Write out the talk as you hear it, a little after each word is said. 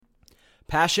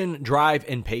Passion, drive,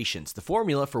 and patience. The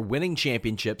formula for winning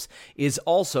championships is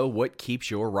also what keeps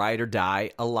your ride or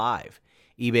die alive.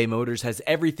 eBay Motors has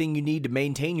everything you need to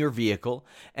maintain your vehicle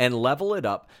and level it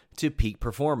up to peak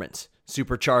performance.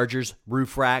 Superchargers,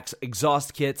 roof racks,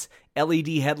 exhaust kits, LED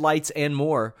headlights, and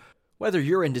more. Whether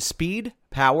you're into speed,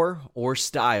 power, or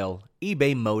style,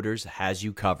 eBay Motors has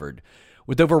you covered.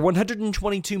 With over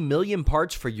 122 million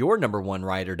parts for your number one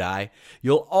ride or die,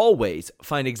 you'll always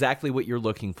find exactly what you're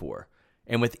looking for.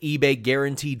 And with eBay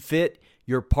Guaranteed Fit,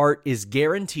 your part is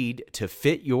guaranteed to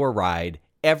fit your ride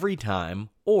every time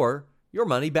or your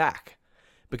money back.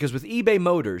 Because with eBay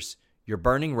Motors, you're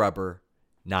burning rubber,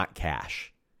 not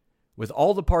cash. With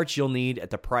all the parts you'll need at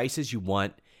the prices you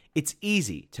want, it's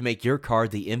easy to make your car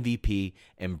the MVP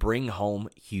and bring home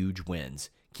huge wins.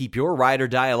 Keep your ride or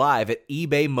die alive at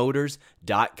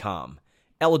ebaymotors.com.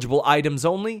 Eligible items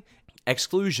only.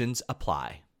 Exclusions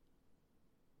apply.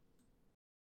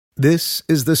 This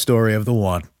is the story of the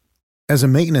one. As a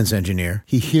maintenance engineer,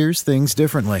 he hears things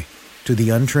differently. To the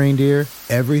untrained ear,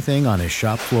 everything on his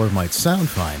shop floor might sound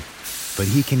fine,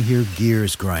 but he can hear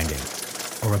gears grinding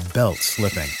or a belt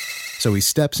slipping. So he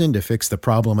steps in to fix the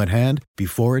problem at hand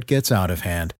before it gets out of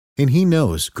hand. And he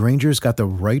knows Grainger's got the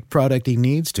right product he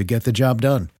needs to get the job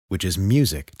done, which is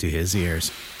music to his ears.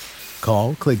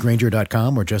 Call, click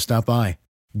Grainger.com, or just stop by.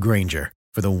 Grainger,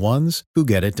 for the ones who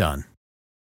get it done.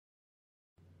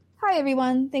 Hi,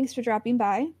 everyone. Thanks for dropping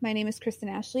by. My name is Kristen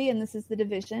Ashley, and this is The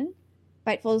Division,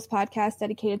 Fightful's podcast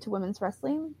dedicated to women's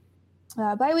wrestling.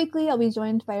 Bi-weekly, I'll be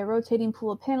joined by a rotating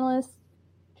pool of panelists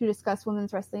to discuss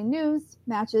women's wrestling news,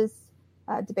 matches,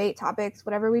 debate topics,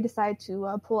 whatever we decide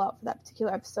to pull out for that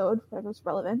particular episode, whatever's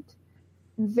relevant.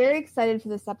 I'm very excited for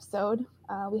this episode.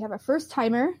 We have our first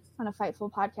timer on a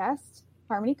Fightful podcast,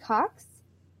 Harmony Cox.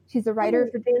 She's a writer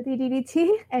for Daily DDT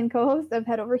and co-host of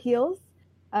Head Over Heels,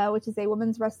 which is a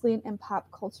women's wrestling and pop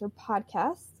culture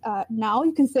podcast. Now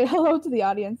you can say hello to the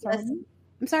audience, Harmony. Yes.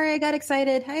 I'm sorry, I got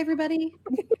excited. Hi, everybody.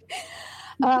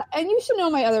 And you should know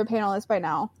my other panelist by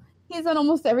now. He's on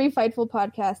almost every Fightful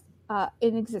podcast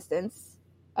in existence.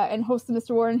 And hosts the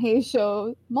Mr. Warren Hayes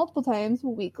show multiple times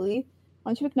weekly. Why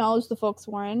don't you acknowledge the folks,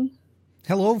 Warren?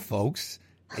 Hello, folks.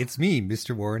 It's me,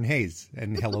 Mr. Warren Hayes.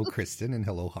 And hello, Kristen, and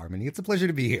hello, Harmony. It's a pleasure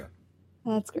to be here.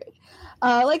 That's great.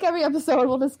 Like every episode,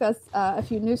 we'll discuss a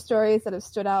few news stories that have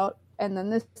stood out. And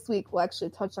then this week, we'll actually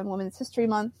touch on Women's History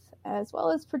Month, as well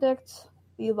as predict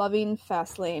the loving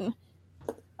Fastlane.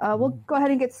 We'll go ahead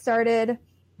and get started.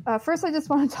 First, I just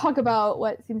want to talk about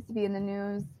what seems to be in the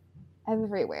news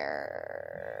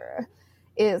everywhere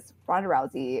is Ronda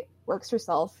Rousey works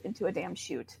herself into a damn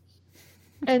shoot.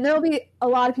 And there'll be a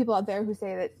lot of people out there who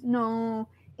say that, no,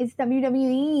 it's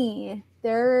WWE.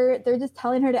 They're just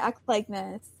telling her to act like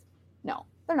this. No,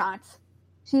 they're not.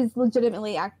 She's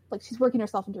legitimately she's working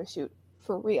herself into a shoot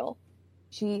for real.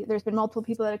 There's been multiple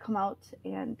people that have come out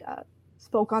and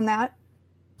spoke on that.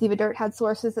 Diva Dirt had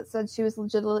sources that said she was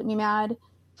legitimately mad.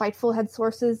 Fightful had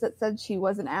sources that said she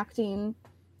wasn't acting.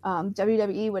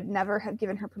 WWE would never have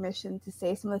given her permission to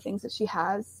say some of the things that she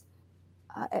has,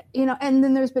 and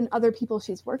then there's been other people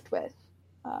she's worked with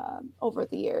over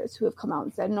the years who have come out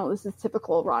and said, no, this is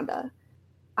typical Ronda.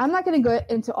 I'm not going to go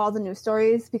into all the news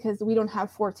stories because we don't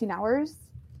have 14 hours,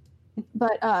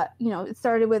 but it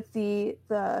started with the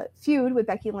feud with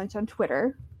Becky Lynch on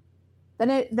Twitter. Then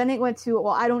it went to,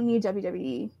 well, I don't need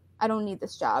WWE. I don't need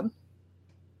this job.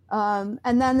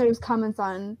 And then there's comments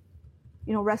on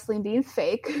wrestling being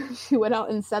fake. She went out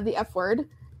and said the F word.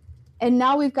 And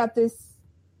now we've got this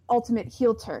ultimate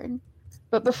heel turn.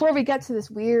 But before we get to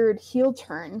this weird heel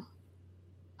turn,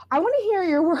 I want to hear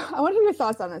your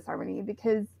thoughts on this, Harmony,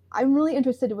 because I'm really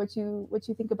interested in what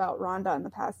you think about Ronda in the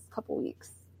past couple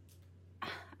weeks.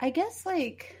 I guess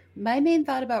my main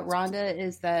thought about Ronda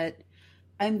is that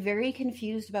I'm very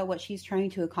confused about what she's trying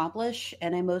to accomplish,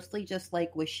 and I mostly just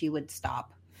wish she would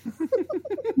stop.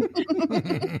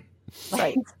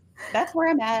 Right. That's where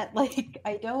I'm at.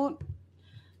 I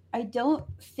don't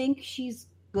think she's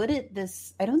good at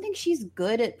this. I don't think she's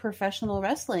good at professional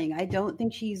wrestling. I don't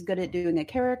think she's good at doing a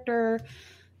character.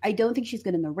 I don't think she's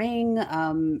good in the ring.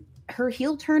 Her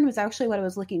heel turn was actually what I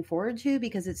was looking forward to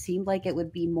because it seemed like it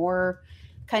would be more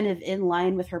kind of in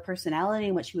line with her personality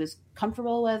and what she was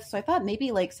comfortable with. So I thought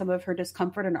maybe some of her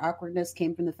discomfort and awkwardness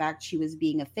came from the fact she was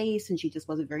being a face and she just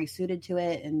wasn't very suited to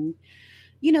it. And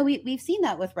we've seen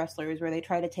that with wrestlers where they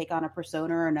try to take on a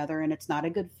persona or another and it's not a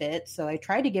good fit. So I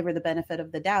tried to give her the benefit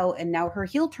of the doubt. And now her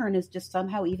heel turn has just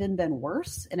somehow even been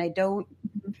worse. And I don't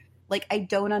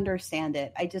understand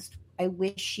it. I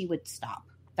wish she would stop.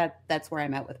 That's where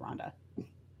I'm at with Ronda.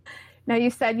 Now you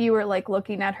said you were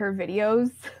looking at her videos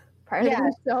prior to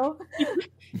the show.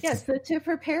 Yeah, so to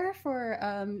prepare for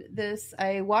this,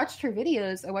 I watched her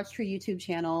videos. I watched her YouTube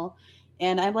channel,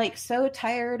 and I'm like so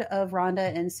tired of Ronda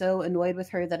and so annoyed with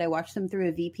her that I watched them through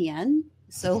a VPN.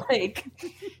 So like,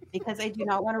 because I do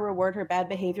not want to reward her bad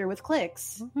behavior with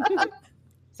clicks.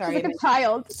 Sorry, She's like a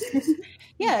child.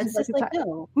 Yeah, it's She's just like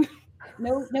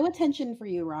no attention for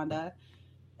you, Ronda.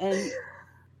 And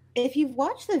if you've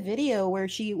watched the video where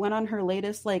she went on her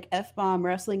latest like F-bomb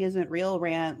wrestling isn't real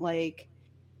rant, like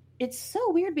it's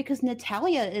so weird because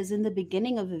Natalia is in the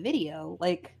beginning of the video.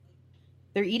 Like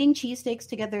they're eating cheesesteaks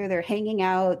together, they're hanging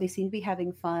out, they seem to be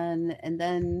having fun, and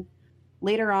then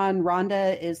later on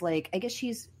Ronda is like, I guess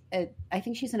I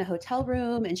think she's in a hotel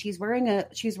room and she's wearing an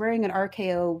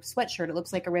RKO sweatshirt. It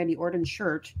looks like a Randy Orton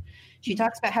shirt. She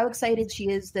talks about how excited she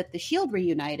is that the Shield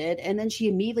reunited, and then she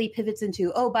immediately pivots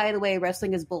into, oh, by the way,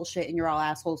 wrestling is bullshit and you're all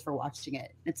assholes for watching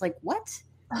it. It's like, what?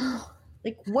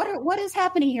 Like, what is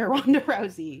happening here, Ronda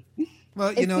Rousey?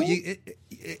 Well,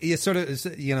 you sort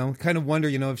of, kind of wonder,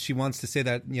 if she wants to say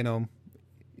that,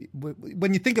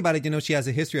 when you think about it, she has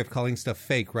a history of calling stuff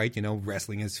fake, right?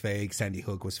 Wrestling is fake. Sandy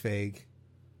Hook was fake.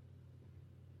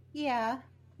 Yeah.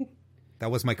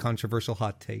 That was my controversial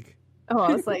hot take. Oh,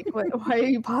 I was like, why are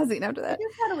you pausing after that? I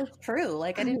just thought it was true.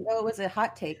 Like, I didn't know it was a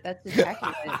hot take. That's just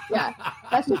accurate. Yeah,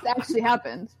 that's just actually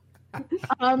happened.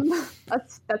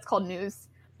 That's called news.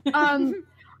 Maybe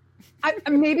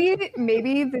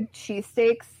the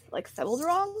cheesesteaks like settled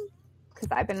wrong because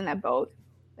I've been in that boat.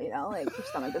 Like your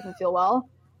stomach doesn't feel well,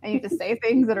 and you just say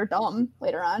things that are dumb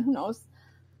later on. Who knows?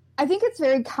 I think it's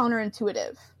very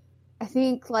counterintuitive. I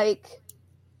think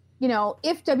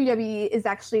if WWE is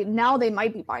actually, now they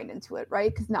might be buying into it,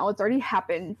 right? Because now it's already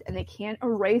happened and they can't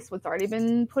erase what's already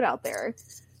been put out there.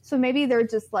 So maybe they're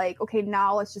just like, okay,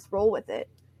 now let's just roll with it.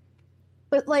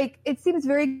 But it seems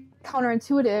very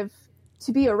counterintuitive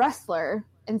to be a wrestler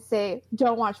and say,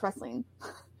 don't watch wrestling.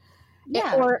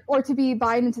 Yeah. Or to be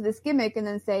buying into this gimmick and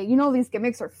then say, these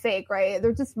gimmicks are fake, right?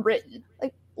 They're just written.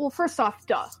 Well, first off,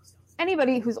 duh.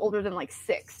 Anybody who's older than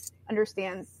 6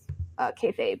 understands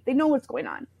kayfabe. They know what's going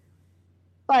on.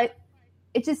 But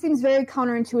it just seems very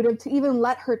counterintuitive to even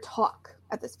let her talk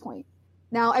at this point.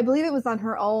 Now, I believe it was on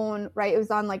her own, right? It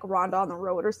was on Ronda on the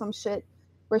Road or some shit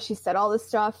where she said all this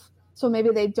stuff. So maybe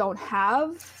they don't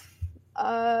have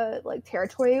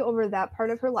territory over that part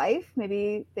of her life.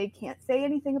 Maybe they can't say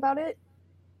anything about it.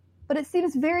 But it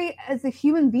seems very, as a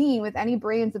human being with any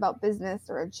brains about business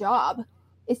or a job,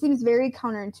 it seems very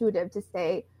counterintuitive to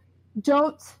say,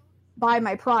 don't buy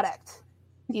my product,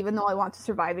 even though I want to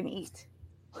survive and eat.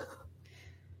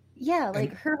 Yeah,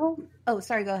 her whole. Oh,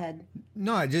 sorry. Go ahead.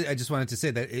 No, I just wanted to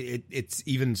say that it's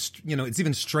even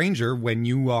stranger when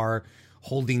you are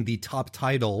holding the top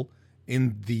title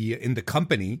in the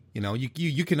company.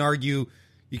 You can argue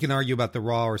about the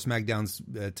Raw or SmackDown's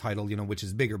title, which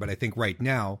is bigger. But I think right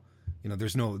now,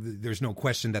 there's no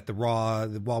question that the Raw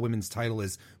Women's title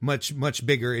is much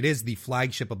bigger. It is the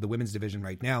flagship of the women's division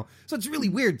right now. So it's really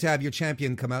weird to have your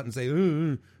champion come out and say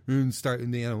and start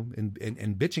and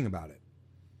bitching about it.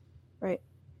 Right.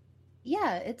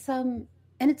 Yeah, it's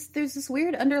there's this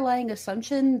weird underlying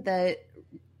assumption that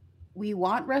we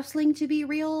want wrestling to be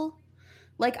real.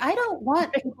 I don't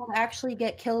want people to actually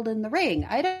get killed in the ring.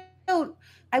 I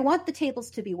want the tables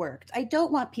to be worked. I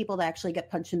don't want people to actually get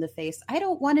punched in the face. I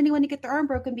don't want anyone to get their arm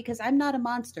broken because I'm not a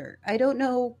monster. I don't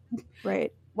know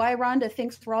why Ronda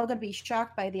thinks we're all going to be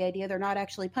shocked by the idea they're not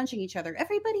actually punching each other.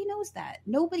 Everybody knows that.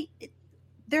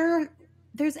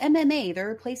 There's MMA. There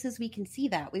are places we can see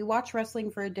that. We watch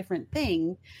wrestling for a different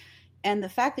thing. And the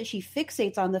fact that she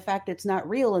fixates on the fact it's not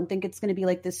real and think it's going to be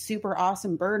this super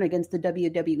awesome burn against the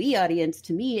WWE audience,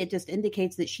 to me, it just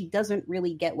indicates that she doesn't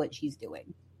really get what she's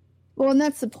doing. Well, and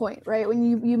that's the point, right? When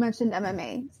you mentioned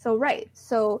MMA. So, right.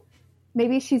 So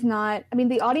maybe she's not,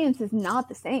 the audience is not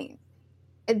the same.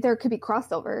 There could be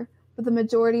crossover, but the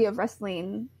majority of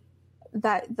wrestling,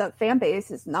 that the fan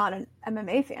base is not an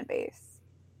MMA fan base.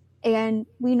 And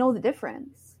we know the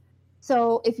difference.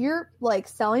 So if you're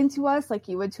selling to us like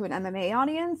you would to an MMA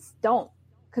audience, don't,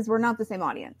 because we're not the same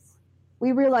audience.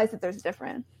 We realize that there's a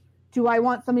difference. Do I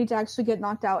want somebody to actually get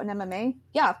knocked out in MMA?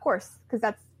 Yeah, of course, because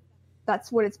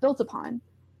that's what it's built upon.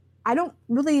 I don't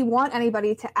really want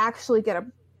anybody to actually get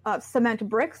a cement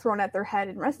brick thrown at their head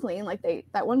in wrestling like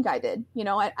that one guy did.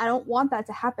 I don't want that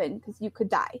to happen because you could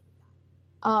die.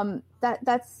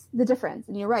 That's the difference,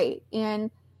 and you're right.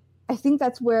 And I think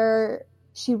that's where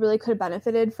she really could have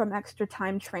benefited from extra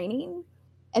time training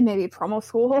and maybe promo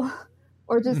school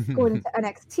or just going into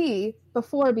NXT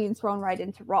before being thrown right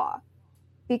into Raw,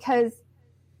 because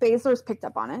Baszler's picked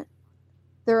up on it.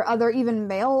 There are other even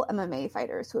male MMA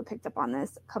fighters who have picked up on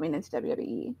this coming into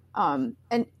WWE. And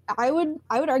I would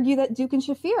argue that Duke and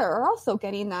Shafir are also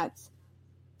getting that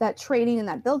training and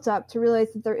that built up to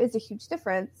realize that there is a huge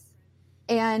difference.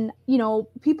 And, you know,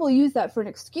 people use that for an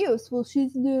excuse. Well,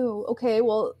 she's new. Okay,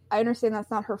 well, I understand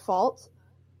that's not her fault,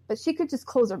 but she could just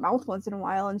close her mouth once in a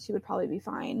while and she would probably be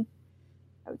fine,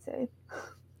 I would say.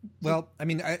 Well, I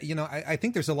mean, I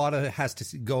think there's a lot of has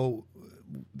to go.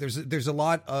 There's a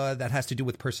lot that has to do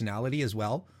with personality as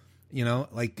well. You know,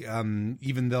 like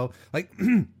even though like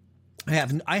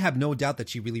I have no doubt that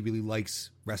she really likes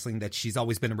wrestling. That she's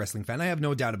always been a wrestling fan. I have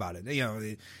no doubt about it. You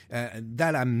know,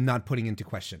 that I'm not putting into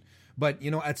question. But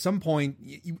you know, at some point,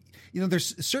 you know,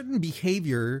 there's certain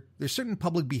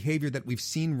public behavior that we've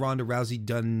seen Ronda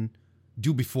Rousey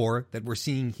do before that we're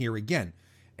seeing here again.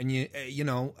 And you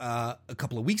know, a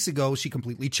couple of weeks ago, she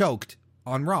completely choked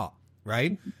on Raw,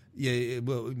 right? Yeah,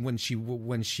 when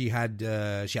she had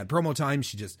promo time,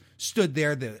 she just stood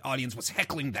there. The audience was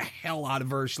heckling the hell out of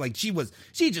her. She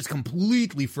just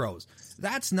completely froze.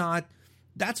 That's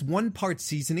one part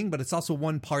seasoning, but it's also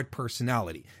one part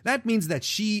personality. That means that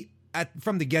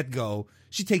from the get-go,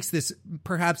 she takes this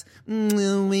perhaps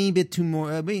way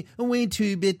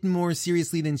too bit more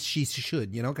seriously than she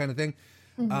should, you know, kind of thing.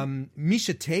 Mm-hmm.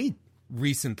 Miesha Tate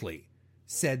recently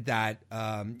said that,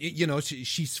 you know,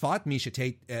 she's fought Miesha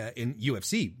Tate in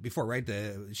UFC before, right?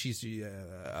 She's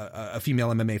a female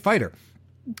MMA fighter.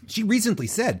 She recently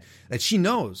said that she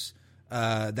knows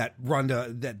that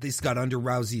this got under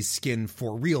Rousey's skin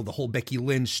for real, the whole Becky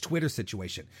Lynch Twitter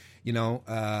situation. You know,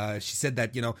 she said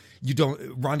that, you know,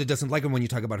 Ronda doesn't like it when you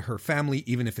talk about her family,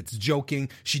 even if it's joking.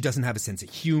 She doesn't have a sense of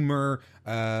humor.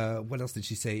 What else did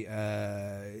she say?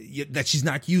 That she's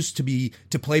not used to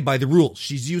play by the rules.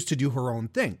 She's used to do her own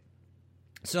thing.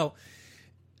 So,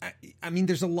 I mean,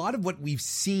 there's a lot of what we've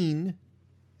seen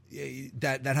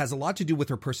that has a lot to do with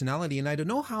her personality. And I don't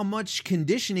know how much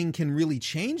conditioning can really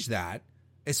change that,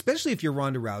 especially if you're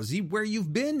Ronda Rousey, where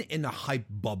you've been in a hype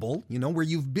bubble, you know, where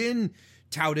you've been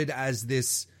touted as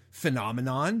this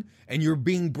phenomenon and you're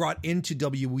being brought into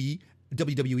WWE,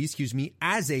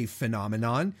 as a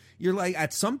phenomenon. You're like,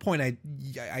 at some point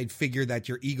I'd figure that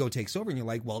your ego takes over and you're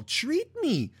like, well, treat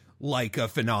me like a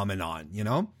phenomenon, you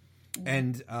know?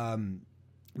 And,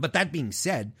 but that being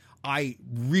said, I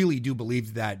really do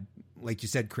believe that, like you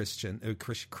said, Kristen.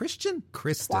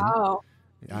 Wow.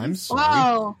 I'm sorry.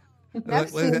 Wow.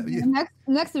 Next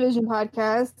division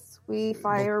podcast, we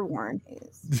fire Warren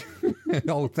Hayes.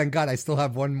 Oh, thank God, I still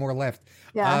have one more left.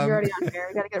 Yeah, you're already on here.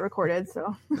 You got to get recorded,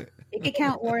 so make it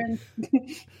count, Warren.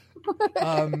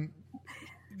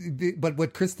 But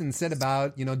what Kristen said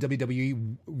about, you know,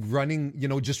 WWE running, you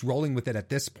know, just rolling with it at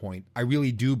this point, I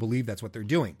really do believe that's what they're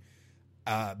doing,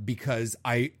 because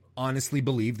I honestly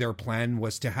believe their plan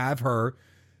was to have her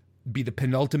be the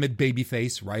penultimate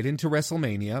babyface right into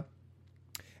WrestleMania,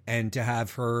 and to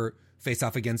have her face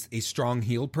off against a strong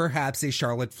heel, perhaps a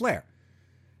Charlotte Flair.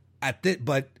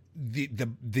 But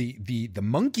the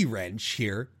monkey wrench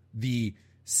here, the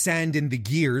sand in the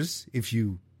gears, if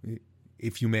you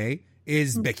may,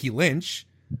 is Becky Lynch.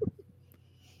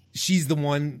 She's the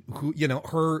one who, you know,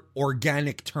 her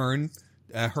organic turn,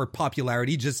 her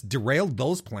popularity just derailed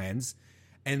those plans.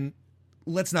 And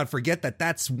let's not forget that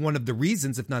that's one of the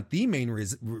reasons, if not the main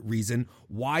reason,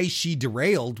 why she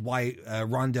derailed, why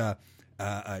Ronda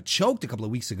choked a couple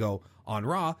of weeks ago on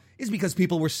Raw, is because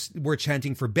people were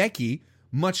chanting for Becky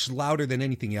much louder than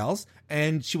anything else,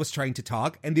 and she was trying to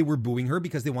talk, and they were booing her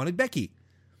because they wanted Becky.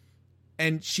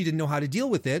 And she didn't know how to deal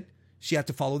with it. She had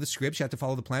to follow the script, she had to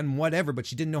follow the plan, whatever, but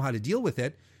she didn't know how to deal with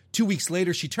it. 2 weeks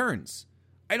later, she turns.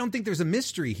 I don't think there's a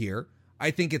mystery here.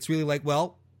 I think it's really like,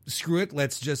 well, screw it,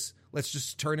 let's just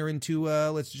turn her into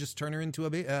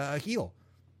a heel.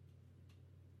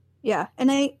 Yeah,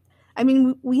 and I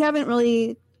mean, we haven't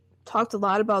really talked a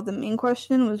lot about the main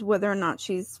question, was whether or not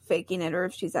she's faking it or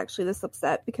if she's actually this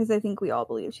upset, because I think we all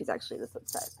believe she's actually this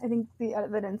upset. I think the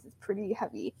evidence is pretty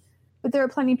heavy. But there are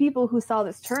plenty of people who saw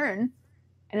this turn,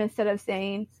 and instead of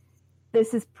saying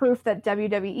this is proof that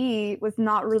WWE was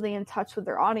not really in touch with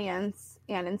their audience,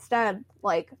 and instead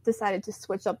like decided to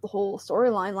switch up the whole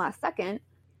storyline last second,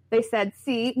 they said,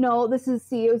 it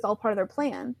was all part of their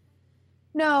plan.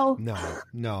 No,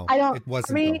 I don't. It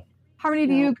wasn't. How many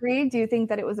do you agree? Do you think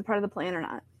that it was a part of the plan or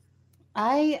not?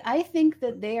 I think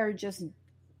that they're just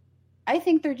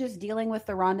dealing with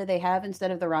the Ronda they have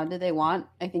instead of the Ronda they want.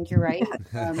 I think you're right.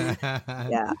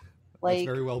 Yeah. Like, that's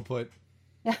very well put.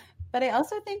 Yeah. But I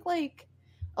also think like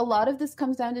a lot of this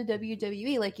comes down to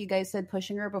WWE, like you guys said,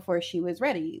 pushing her before she was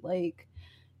ready. Like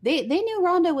they knew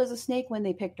Ronda was a snake when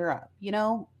they picked her up, you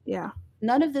know? Yeah.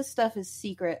 none of this stuff is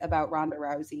secret about Ronda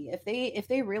Rousey. If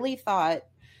they really thought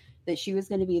that she was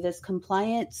going to be this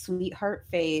compliant sweetheart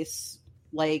face,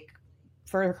 like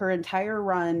for her entire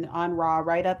run on Raw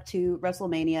right up to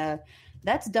WrestleMania,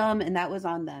 that's dumb, and that was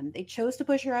on them. They chose to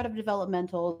push her out of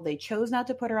developmental. They chose not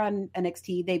to put her on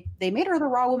NXT. They made her the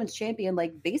Raw Women's Champion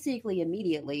like basically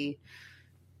immediately.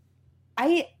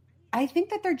 I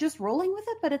think that they're just rolling with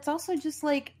it, but it's also just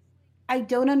like I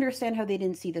don't understand how they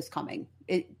didn't see this coming.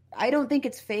 I don't think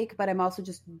it's fake, but I'm also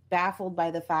just baffled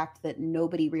by the fact that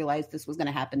nobody realized this was going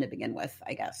to happen to begin with,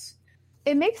 I guess.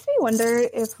 It makes me wonder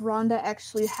if Ronda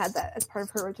actually had that as part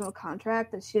of her original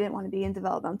contract, that she didn't want to be in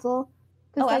developmental.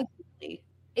 Oh, Like, absolutely.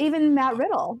 even Matt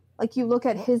Riddle, like you look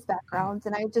at his background,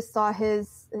 and I just saw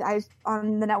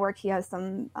on the network, he has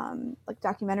some like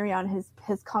documentary on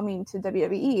his coming to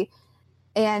WWE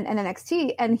and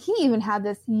NXT, and he even had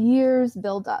this years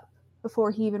build up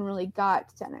before he even really got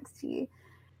to NXT.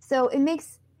 So it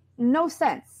makes no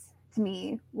sense to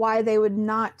me why they would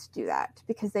not do that,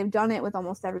 because they've done it with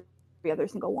almost every other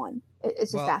single one.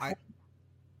 It's just fascinating.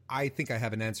 I think I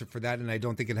have an answer for that, and I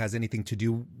don't think it has anything to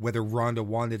do whether Ronda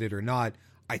wanted it or not.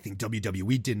 I think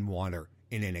WWE didn't want her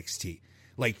in NXT.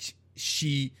 Like,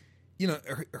 she, you know,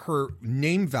 her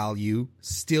name value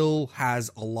still has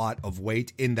a lot of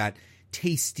weight in that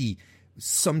tasty,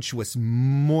 sumptuous,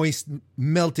 moist,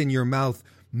 melt in your mouth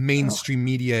mainstream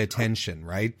media attention,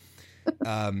 right?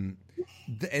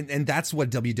 And that's what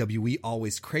WWE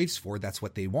always craves for. That's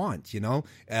what they want, you know?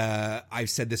 I've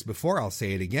said this before. I'll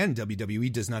say it again.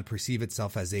 WWE does not perceive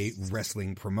itself as a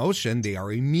wrestling promotion. They are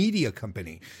a media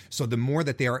company. So the more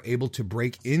that they are able to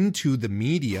break into the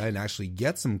media and actually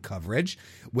get some coverage,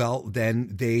 well, then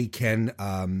they can,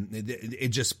 it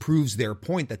just proves their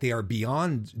point that they are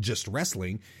beyond just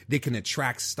wrestling. They can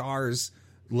attract stars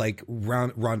like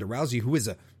Ronda Rousey, who's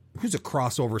a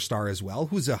crossover star as well,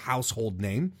 who's a household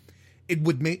name. It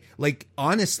would make, like,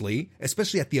 honestly,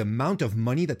 especially at the amount of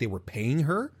money that they were paying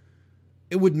her,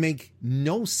 it would make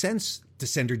no sense to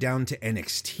send her down to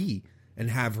NXT and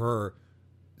have her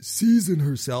season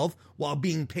herself while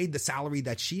being paid the salary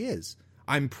that she is.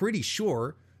 I'm pretty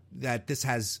sure that this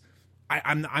has,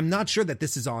 I'm not sure that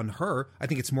this is on her. I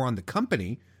think it's more on the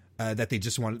company that they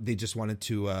just wanted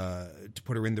to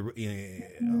put her in the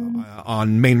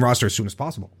on main roster as soon as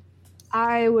possible.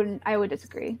 I would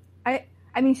disagree.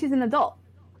 I mean, she's an adult,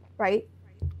 right?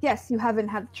 Yes, you haven't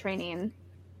had the training,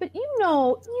 but you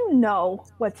know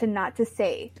what to not to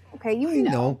say. Okay, you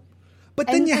know. But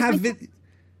then you have it.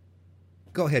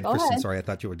 Go ahead, Kristen. Sorry, I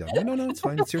thought you were done. No, it's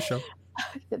fine. It's your show.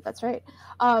 That's right.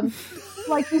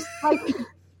 Like you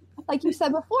said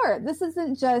before, this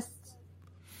isn't just,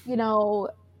 you know,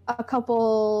 a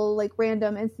couple like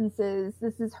random instances.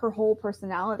 This is her whole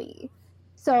personality.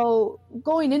 So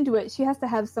going into it, she has to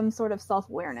have some sort of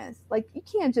self-awareness. Like you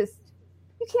can't just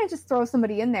throw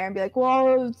somebody in there and be like,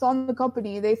 well, it's on the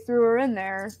company, they threw her in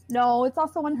there. No, it's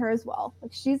also on her as well.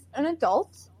 Like, she's an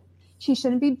adult. She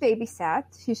shouldn't be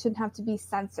babysat. She shouldn't have to be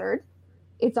censored.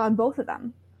 It's on both of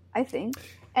them, I think.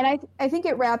 And I think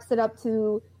it wraps it up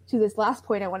to this last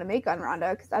point I want to make on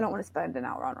Ronda, because I don't want to spend an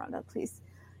hour on Ronda, please.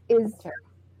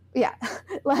 Yeah.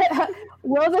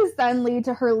 Will this then lead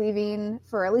to her leaving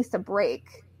for at least a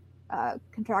break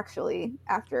contractually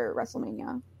after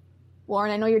WrestleMania?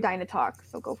 Lauren, I know you're dying to talk,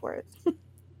 so go for it.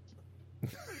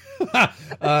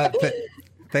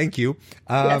 Thank you.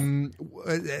 Yes.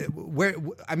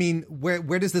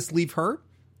 Where does this leave her,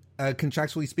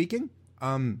 contractually speaking?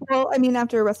 Well, I mean,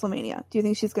 after WrestleMania, do you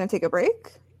think she's going to take a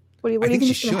break? What do you think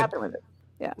is going to happen with it?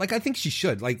 Yeah. Like, I think she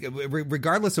should. Like,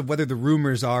 regardless of whether the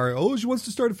rumors are, oh, she wants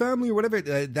to start a family or whatever,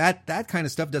 that kind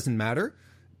of stuff doesn't matter.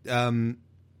 You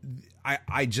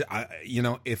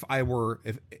know, if I were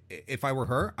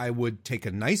her, I would take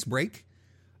a nice break.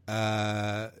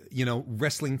 You know,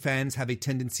 wrestling fans have a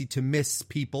tendency to miss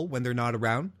people when they're not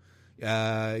around. You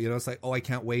know, it's like, oh, I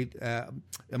can't wait. I'm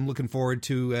looking forward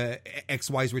to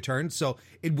XY's return. So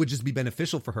it would just be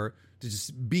beneficial for her to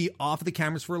just be off the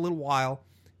cameras for a little while.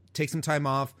 Take some time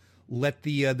off, let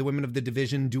the women of the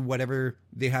division do whatever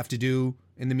they have to do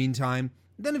in the meantime,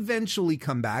 then eventually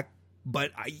come back.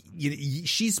 But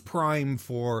she's prime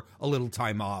for a little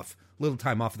time off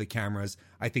of the cameras.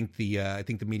 I think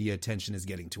the media attention is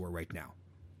getting to her right now.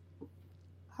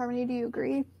 Harmony, do you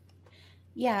agree?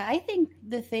 Yeah, I think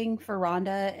the thing for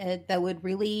Ronda that would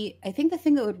really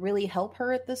help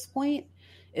her at this point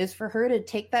is for her to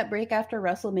take that break after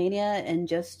WrestleMania and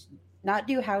just not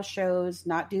do house shows,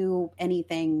 not do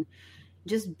anything,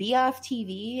 just be off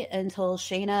TV until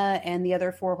Shayna and the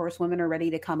other 4 horsewomen are ready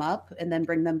to come up, and then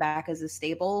bring them back as a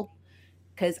stable.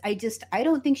 because I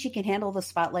don't think she can handle the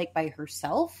spotlight by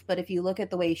herself. But if you look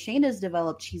at the way Shayna's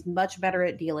developed, she's much better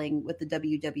at dealing with the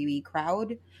WWE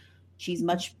crowd. She's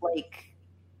much like,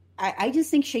 I just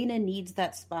think Shayna needs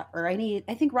that spot, or I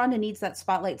think Ronda needs that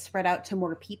spotlight spread out to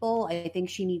more people. I think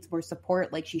she needs more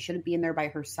support. Like, she shouldn't be in there by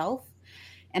herself.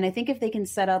 And I think if they can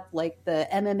set up like the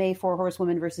MMA 4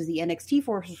 Horsewomen versus the NXT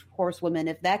 4 Horsewomen,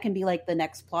 if that can be like the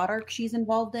next plot arc she's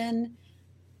involved in,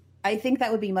 I think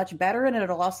that would be much better. And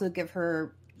it'll also give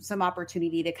her some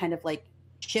opportunity to kind of like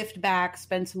shift back,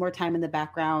 spend some more time in the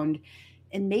background,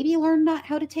 and maybe learn not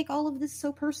how to take all of this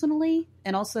so personally.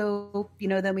 And also, you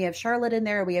know, then we have Charlotte in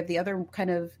there. We have the other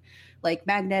kind of like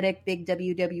magnetic big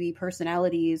WWE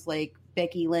personalities like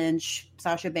Becky Lynch,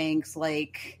 Sasha Banks.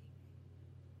 Like,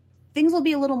 things will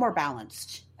be a little more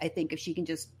balanced, I think, if she can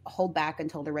just hold back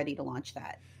until they're ready to launch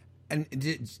that.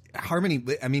 And Harmony,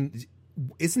 I mean,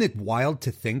 isn't it wild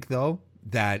to think though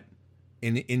that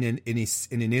in an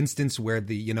instance where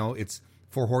the, you know, it's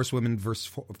 4 Horsewomen versus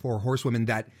 4 Horsewomen,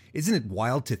 that isn't it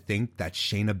wild to think that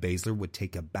Shayna Baszler would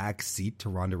take a back seat to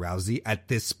Ronda Rousey at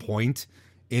this point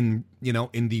in, you know,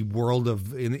 in the world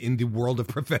of in the world of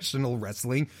professional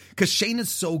wrestling, because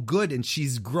Shayna's so good and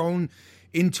she's grown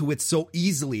into it so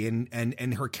easily,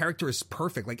 and her character is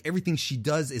perfect. Like, everything she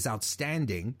does is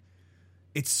outstanding.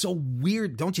 It's so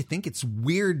weird, don't you think? It's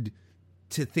weird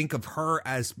to think of her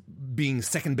as being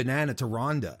second banana to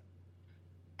Ronda.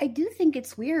 I do think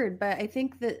it's weird, but I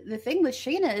think that the thing with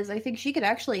Shayna is I think she could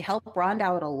actually help Ronda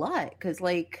out a lot. Because,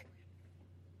 like,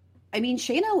 I mean,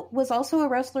 Shayna was also a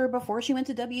wrestler before she went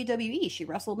to WWE. She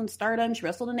wrestled in Stardom. She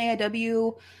wrestled in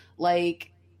AIW.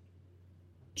 Like,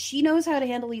 she knows how to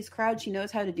handle these crowds. She knows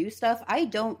how to do stuff. I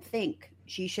don't think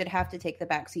she should have to take the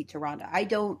backseat to Ronda. I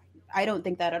don't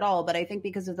think that at all. But I think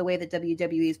because of the way that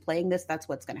WWE is playing this, that's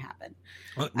what's going to happen.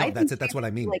 No, that's it. That's what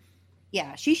I mean. Like,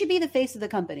 yeah, she should be the face of the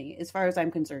company, as far as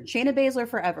I'm concerned. Shayna Baszler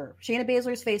forever. Shayna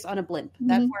Baszler's face on a blimp.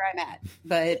 That's where I'm at.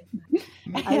 But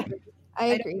I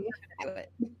agree.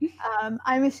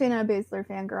 I'm a Shayna Baszler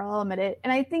fangirl, I'll admit it.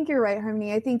 And I think you're right,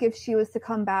 Harmony. I think if she was to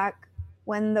come back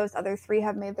when those other 3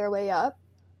 have made their way up,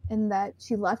 and that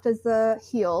she left as a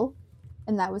heel,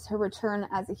 and that was her return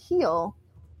as a heel,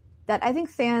 that I think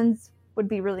fans would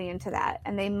be really into that,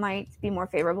 and they might be more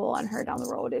favorable on her down the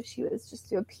road if she was just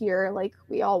to appear like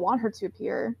we all want her to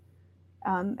appear,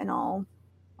 and all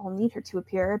need her to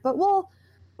appear. But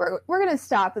we're gonna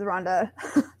stop with Ronda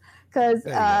because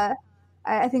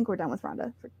I think we're done with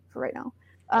Ronda for right now.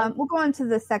 We'll go on to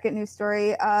the second news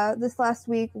story. This last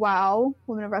week, WOW,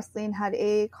 Women of Wrestling, had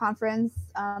a conference.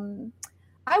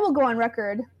 I will go on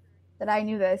record that I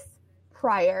knew this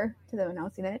prior to them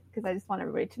announcing it, because I just want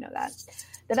everybody to know that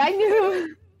I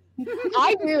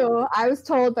knew. I was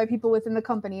told by people within the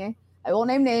company, I won't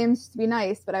name names to be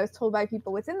nice, but I was told by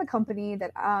people within the company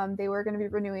that they were going to be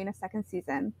renewing a second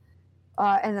season.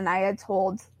 And then I had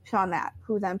told Sean that,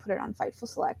 who then put it on Fightful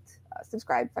Select,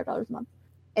 subscribe, $5 a month.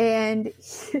 And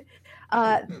so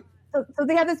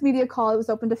they had this media call. It was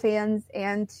open to fans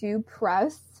and to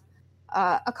press.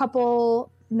 A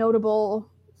couple notable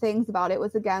things about it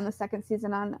was, again, the second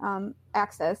season on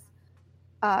Access.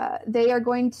 They are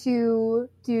going to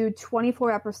do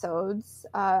 24 episodes.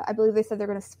 I believe they said they're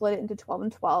going to split it into 12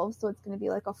 and 12. So it's going to be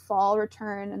like a fall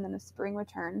return and then a spring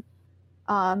return.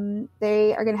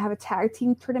 They are going to have a tag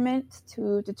team tournament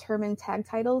to determine tag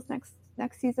titles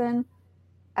next season,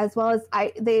 as well as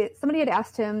somebody had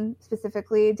asked him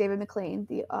specifically, David McLean,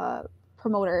 the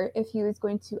promoter, if he was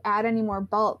going to add any more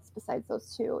belts besides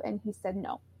those 2, and he said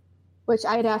no, which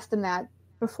I had asked him that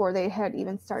before they had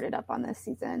even started up on this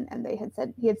season, and he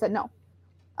had said no.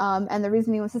 And the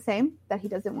reasoning was the same, that he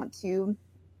doesn't want to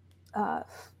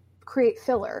create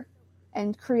filler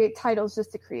and create titles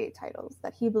just to create titles,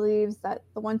 that he believes that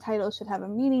the one title should have a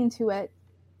meaning to it.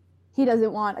 He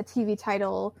doesn't want a TV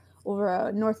title over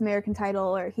a North American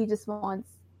title, or he just wants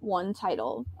one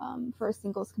title for a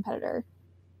singles competitor.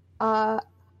 I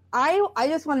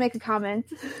just want to make a comment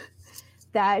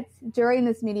that during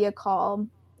this media call,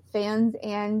 fans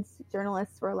and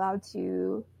journalists were allowed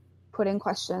to put in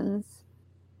questions.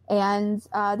 And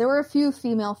there were a few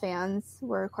female fans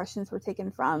where questions were taken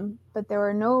from, but there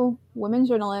were no women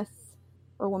journalists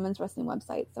or women's wrestling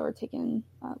websites that were taken,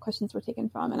 questions were taken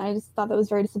from. And I just thought that was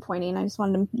very disappointing. I just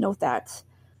wanted to note that.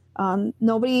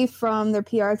 Nobody from their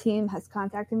PR team has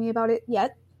contacted me about it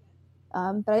yet.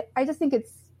 But I just think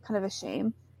it's kind of a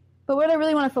shame. But what I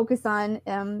really want to focus on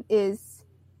is,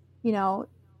 you know,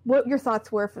 what your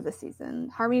thoughts were for the season.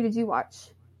 Harmony, did you watch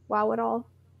WOW at all?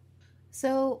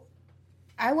 So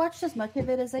I watched as much of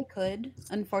it as I could.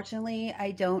 Unfortunately, I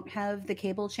don't have the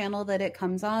cable channel that it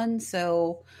comes on,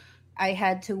 so I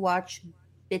had to watch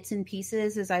bits and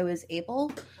pieces as I was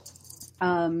able.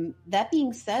 That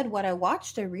being said, what I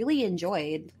watched, I really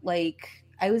enjoyed. Like,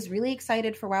 I was really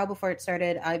excited for WoW before it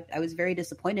started. I was very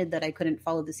disappointed that I couldn't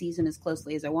follow the season as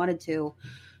closely as I wanted to.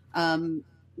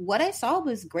 What I saw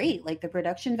was great. Like, the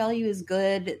production value is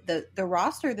good. The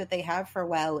roster that they have for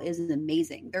WoW is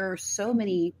amazing. There are so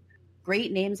many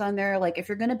great names on there. Like, if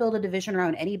you're going to build a division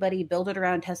around anybody, build it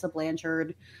around Tessa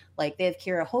Blanchard. Like, they have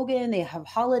Kira Hogan, they have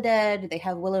Holodead, they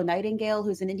have Willow Nightingale,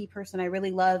 who's an indie person I really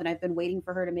love, and I've been waiting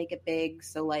for her to make it big.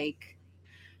 So, like,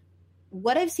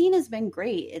 what I've seen has been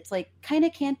great. It's like kind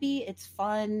of campy. It's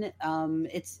fun.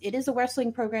 It is a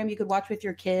wrestling program you could watch with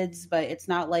your kids, but it's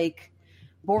not like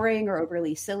boring or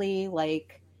overly silly.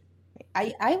 Like,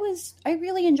 I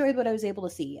really enjoyed what I was able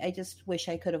to see. I just wish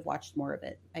I could have watched more of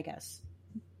it, I guess.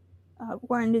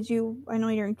 Warren, I know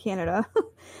you're in Canada.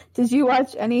 Did you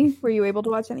watch any? Were you able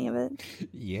to watch any of it?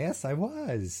 Yes, I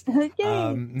was.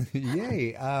 Yay.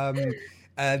 Yay.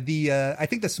 I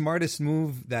think the smartest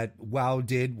move that WoW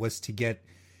did was to get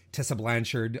Tessa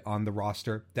Blanchard on the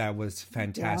roster. That was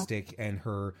fantastic. Yeah. And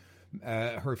her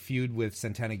feud with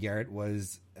Santana Garrett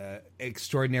was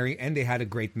extraordinary. And they had a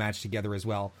great match together as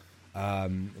well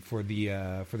for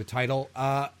the title.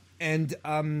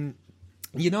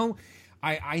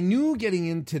 I knew getting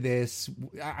into this.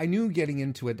 I knew getting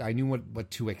into it. I knew what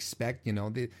to expect.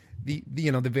 The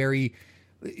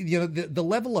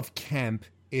level of camp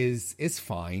is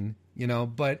fine.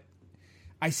 But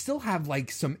I still have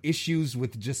like some issues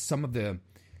with just some of the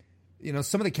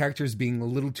characters being a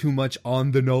little too much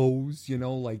on the nose.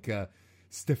 Like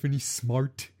Stephanie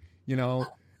Smart.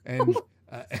 And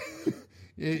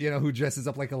who dresses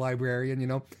up like a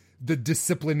librarian. The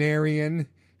disciplinarian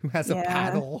who has a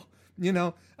paddle.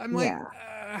 I'm like,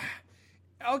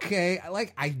 okay,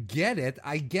 like, I get it.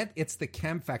 I get it's the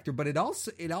camp factor, but it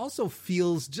also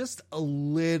feels just a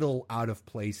little out of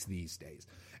place these days.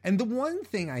 And the one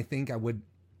thing I think I would,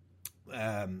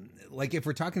 like, if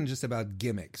we're talking just about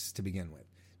gimmicks to begin with,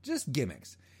 just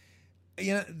gimmicks,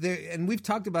 and we've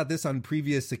talked about this on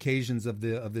previous occasions of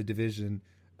the division.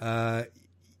 I'd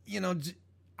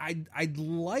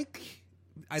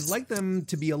like them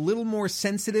to be a little more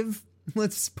sensitive.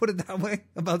 Let's put it that way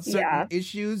about certain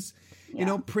issues.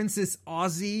 Yeah. Princess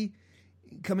Aussie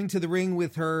coming to the ring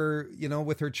with her,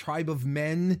 with her tribe of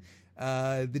men,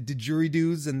 the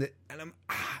didgeridoos,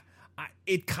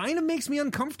 it kind of makes me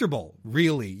uncomfortable,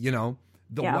 really.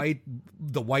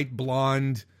 The white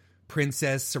blonde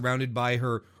princess surrounded by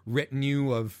her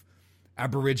retinue of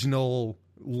Aboriginal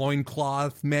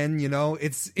loincloth men.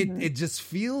 It just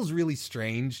feels really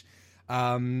strange.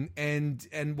 And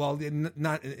while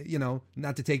not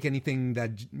to take anything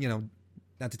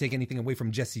not to take anything away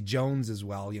from Jesse Jones as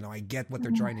well, I get what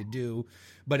they're trying to do,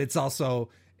 but it's also,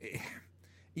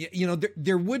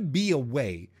 there would be a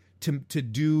way to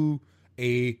do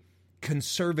a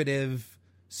conservative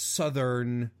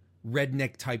Southern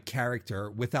redneck type character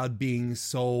without being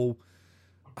so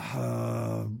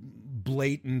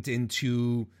blatant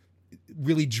into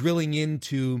really drilling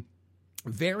into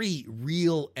very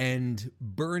real and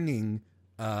burning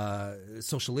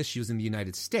social issues in the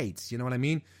United States. You know what I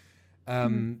mean?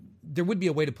 There would be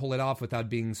a way to pull it off without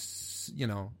being,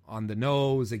 on the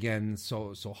nose again,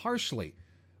 so harshly.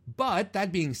 But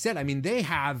that being said, I mean, they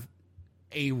have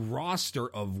a roster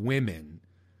of women,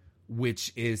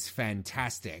 which is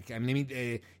fantastic. I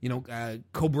mean,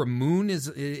 Cobra Moon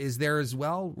is there as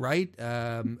well, right?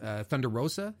 Thunder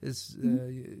Rosa is,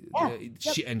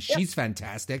 she's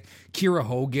fantastic. Kira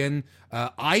Hogan,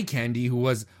 Eye Candy,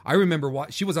 I remember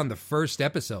she was on the first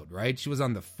episode, right? She was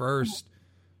on the first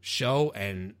show,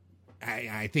 and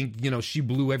I think she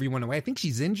blew everyone away. I think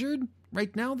she's injured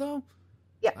right now, though.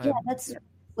 Yeah, that's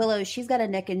Willow. She's got a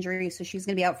neck injury, so she's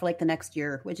going to be out for like the next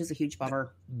year, which is a huge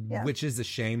bummer. Which is a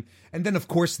shame. And then, of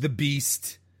course, the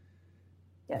Beast,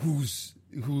 who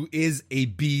is a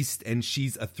beast, and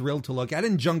she's a thrill to look at.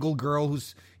 And Jungle Girl,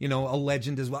 who's a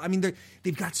legend as well. I mean,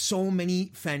 they've got so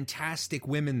many fantastic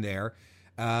women there.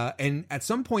 And at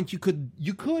some point, you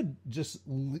could just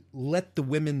let the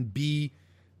women be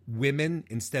women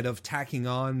instead of tacking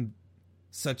on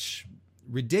such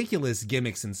ridiculous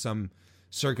gimmicks in some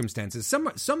circumstances. Some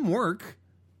work,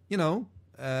 some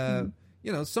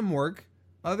work,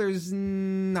 others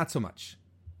not so much.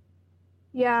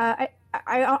 Yeah,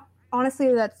 I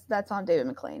honestly, that's on David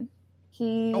McLean.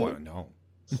 I don't know.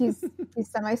 he's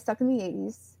semi stuck in the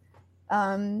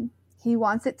 80s. He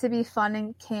wants it to be fun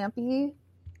and campy,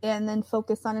 and then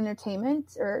focus on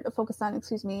entertainment, or focus on,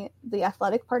 the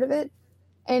athletic part of it.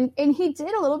 And he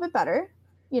did a little bit better,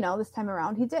 this time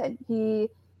around. He did. He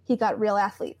got real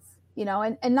athletes. you know,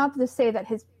 and not to say that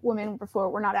his women before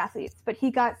were not athletes, but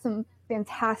he got some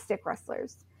fantastic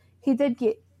wrestlers. He did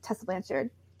get Tessa Blanchard,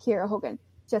 Kiera Hogan,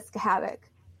 Jessica Havoc,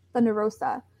 Thunder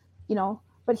Rosa, you know,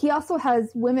 but he also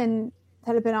has women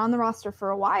that have been on the roster for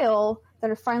a while that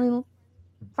are finally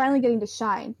getting to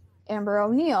shine. Amber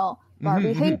O'Neal,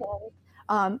 Barbie Hayden,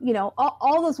 you know,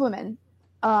 all those women.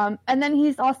 And then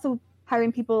he's also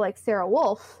hiring people like Sarah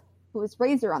Wolf, who was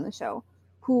Razor on the show,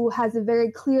 who has a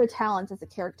very clear talent as a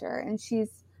character. And she's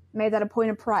made that a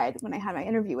point of pride when I had my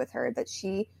interview with her, that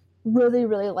she really,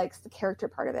 really likes the character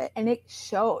part of it. And it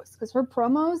shows, because her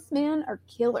promos, man, are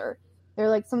killer. They're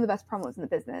like some of the best promos in the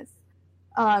business.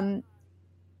 I'm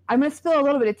going to spill a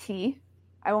little bit of tea.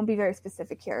 I won't be very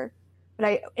specific here.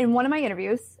 But in one of my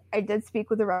interviews, I did speak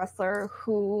with a wrestler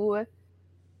who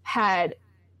had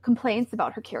complaints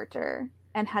about her character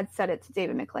and had said it to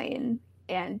David McLean,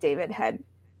 and David had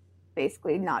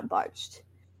basically not budged.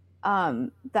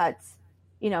 That's,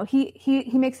 you know,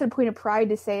 he makes it a point of pride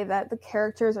to say that the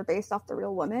characters are based off the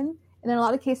real women, and in a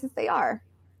lot of cases they are.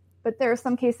 But there are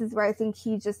some cases where I think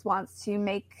he just wants to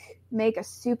make a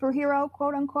superhero,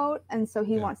 quote unquote, and so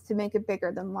he wants to make it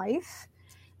bigger than life.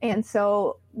 And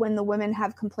so when the women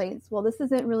have complaints, well, this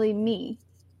isn't really me,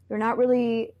 you're not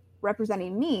really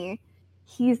representing me,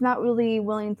 he's not really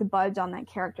willing to budge on that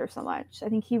character so much. I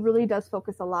think he really does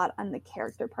focus a lot on the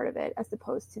character part of it as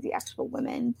opposed to the actual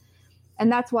women.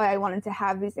 And that's why I wanted to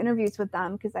have these interviews with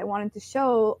them, because I wanted to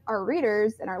show our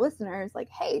readers and our listeners, like,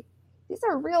 hey, these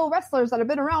are real wrestlers that have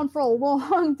been around for a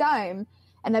long time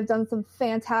and have done some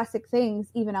fantastic things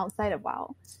even outside of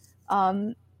WoW.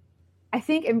 I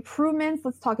think improvements,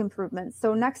 let's talk improvements.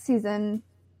 So next season,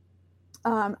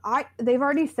 they've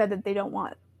already said that they don't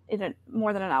want it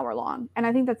more than an hour long. And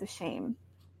I think that's a shame.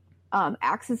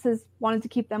 Axis has wanted to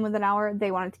keep them with an hour. They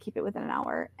wanted to keep it within an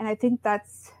hour. And I think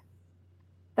that's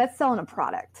selling a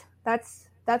product. That's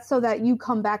so that you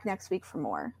come back next week for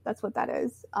more. That's what that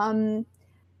is.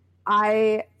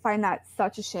 I find that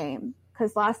such a shame,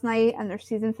 because last night on their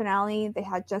season finale, they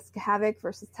had Jessica Havoc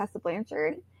versus Tessa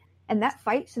Blanchard. And that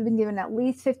fight should have been given at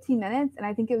least 15 minutes. And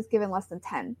I think it was given less than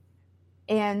 10.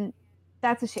 And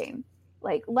that's a shame.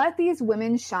 Like, let these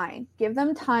women shine. Give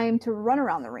them time to run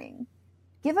around the ring.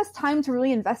 Give us time to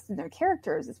really invest in their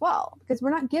characters as well, because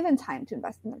we're not given time to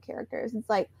invest in their characters. It's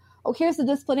like, oh, here's the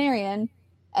disciplinarian,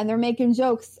 and they're making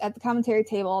jokes at the commentary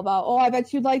table about, oh, I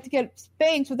bet you'd like to get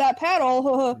spanked with that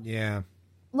paddle. Yeah.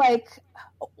 Like,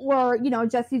 or, you know,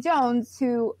 Jessie Jones,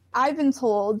 who I've been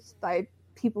told by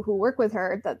people who work with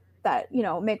her that, you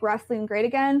know, make wrestling great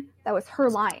again, that was her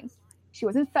line. She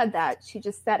wasn't fed that. She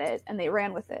just said it, and they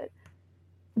ran with it.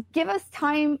 Give us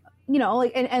time, you know,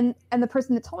 like, and the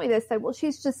person that told me this said, well,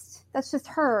 that's just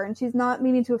her, and she's not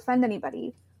meaning to offend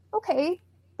anybody. Okay,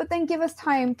 but then give us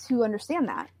time to understand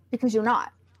that, because you're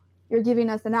not. You're giving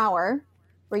us an hour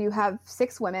where you have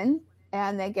 6 women,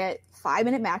 and they get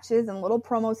 5-minute matches and little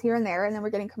promos here and there, and then we're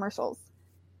getting commercials.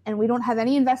 And we don't have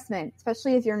any investment,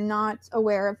 especially if you're not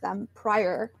aware of them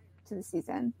prior to the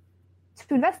season,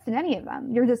 to invest in any of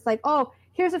them. You're just like, oh,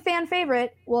 here's a fan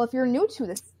favorite. Well, if you're new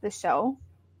to this show,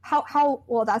 how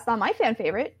well, that's not my fan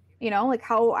favorite, you know, like,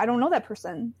 how I don't know that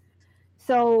person.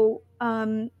 So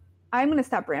I'm going to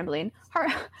stop rambling.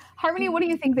 Harmony, what do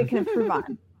you think they can improve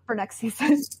on for next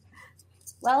season?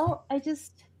 Well, I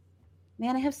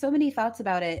have so many thoughts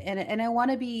about it, and I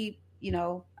want to be, you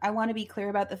know, I want to be clear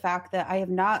about the fact that I have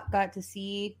not got to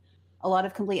see a lot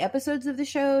of complete episodes of the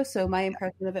show, so my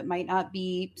impression of it might not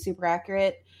be super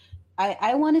accurate.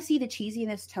 I want to see the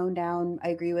cheesiness toned down. I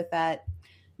agree with that.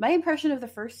 My impression of the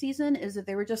first season is that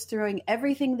they were just throwing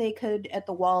everything they could at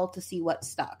the wall to see what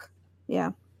stuck.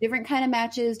 Yeah. Different kind of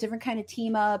matches, different kind of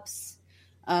team ups.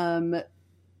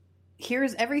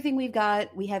 Here's everything we've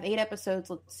got. We have 8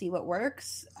 episodes. Let's see what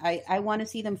works. I want to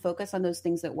see them focus on those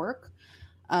things that work.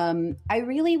 I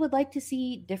really would like to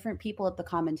see different people at the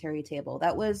commentary table.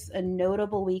 That was a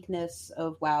notable weakness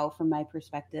of WoW from my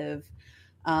perspective.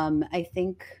 I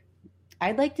think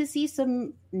I'd like to see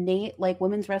some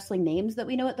women's wrestling names that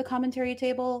we know at the commentary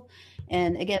table.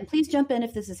 And again, please jump in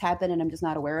if this has happened and I'm just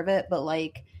not aware of it. But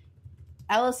like,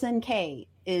 Allison Kay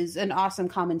is an awesome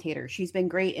commentator. She's been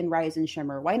great in Rise and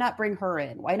Shimmer. Why not bring her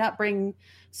in? Why not bring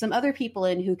some other people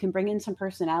in who can bring in some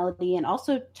personality and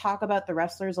also talk about the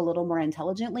wrestlers a little more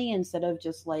intelligently instead of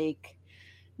just like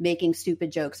making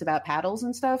stupid jokes about paddles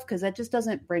and stuff? Because that just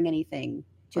doesn't bring anything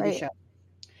to the show.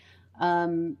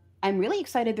 I'm really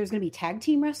excited there's going to be tag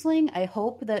team wrestling. I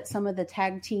hope that some of the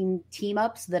tag team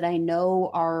ups that I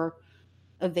know are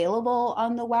available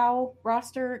on the WoW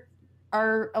roster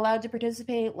are allowed to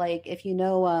participate. Like, if you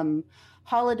know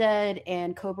Holodead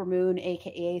and Cobra Moon,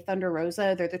 aka Thunder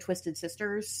Rosa, they're the Twisted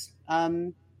Sisters,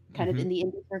 kind of in the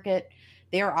indie circuit.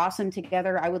 They are awesome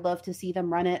together. I would love to see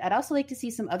them run it. I'd also like to see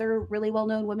some other really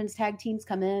well-known women's tag teams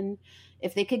come in.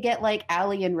 If they could get like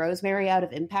Allie and Rosemary out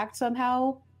of Impact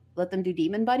somehow, let them do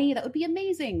Demon Bunny, that would be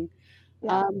amazing.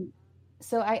 Yeah.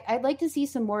 So I'd like to see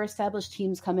some more established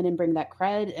teams come in and bring that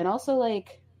cred. And also,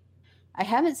 like, I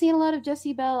haven't seen a lot of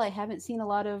Jessie Belle. I haven't seen a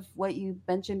lot of what you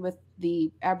mentioned with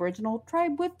the Aboriginal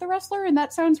tribe with the wrestler, and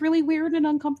that sounds really weird and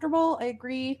uncomfortable. I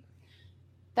agree.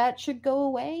 That should go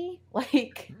away.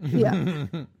 Like, yeah.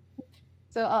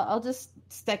 So I'll just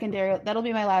secondary. That'll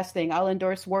be my last thing. I'll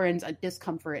endorse Warren's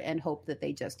discomfort and hope that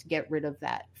they just get rid of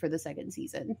that for the second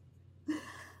season.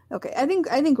 Okay, I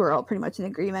think we're all pretty much in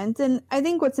agreement, and I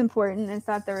think what's important is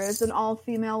that there is an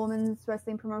all-female women's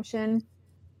wrestling promotion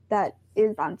that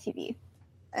is on TV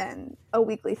and a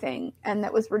weekly thing, and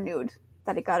that was renewed.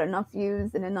 That it got enough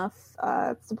views and enough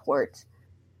support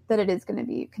that it is going to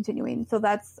be continuing. So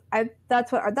that's our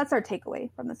takeaway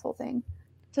from this whole thing.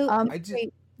 So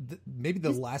maybe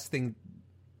the last thing.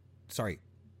 Sorry,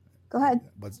 go ahead.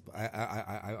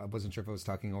 I wasn't sure if I was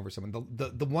talking over someone.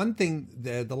 The one thing,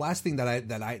 the last thing that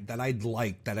I'd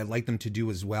like them to do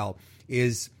as well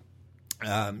is,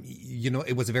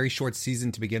 it was a very short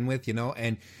season to begin with,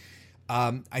 and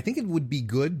I think it would be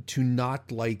good to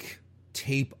not like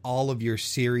tape all of your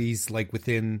series like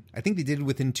within, I think they did it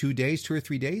within 2 days, 2 or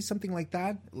 3 days, something like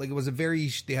that. Like it was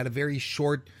they had a very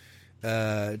short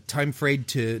time frame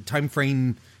to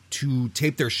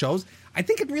tape their shows. I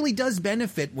think it really does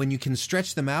benefit when you can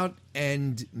stretch them out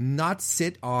and not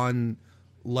sit on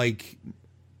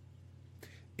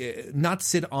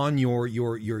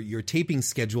your taping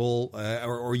schedule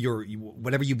or your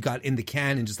whatever you've got in the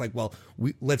can and just like, well,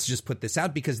 let's just put this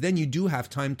out, because then you do have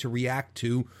time to react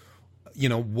to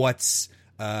what's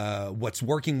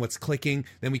working, what's clicking.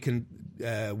 Then we can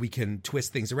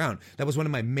twist things around. That was one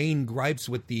of my main gripes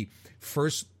with the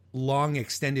first long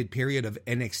extended period of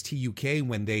NXT UK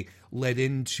when they led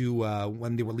into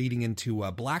when they were leading into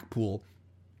Blackpool.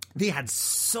 They had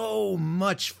so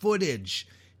much footage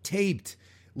taped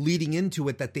leading into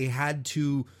it that they had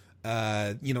to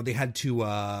they had to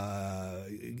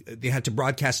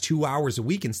broadcast 2 hours a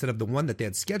week instead of the one that they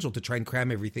had scheduled to try and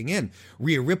cram everything in.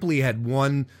 Rhea Ripley had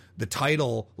won the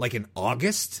title like in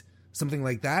August, something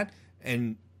like that,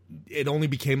 and it only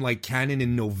became like canon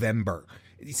in November.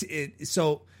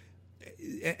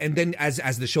 And then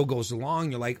as the show goes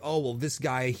along, you're like, oh, well, this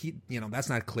guy, he, that's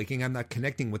not clicking. I'm not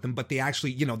connecting with him. But they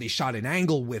actually, they shot an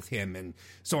angle with him and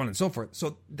so on and so forth.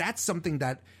 So that's something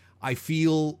that I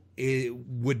feel it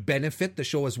would benefit the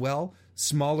show as well.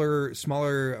 Smaller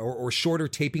or shorter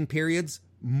taping periods,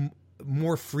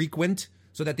 more frequent,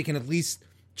 so that they can at least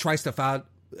try stuff out,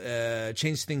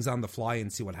 change things on the fly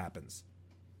and see what happens.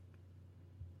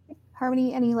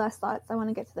 Harmony, any last thoughts? I want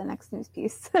to get to the next news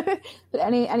piece. But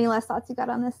any last thoughts you got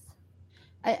on this?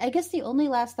 I guess the only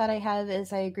last thought I have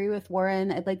is I agree with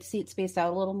Warren. I'd like to see it spaced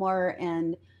out a little more,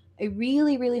 and I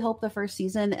really, really hope the first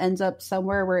season ends up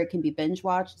somewhere where it can be binge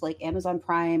watched, like Amazon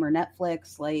Prime or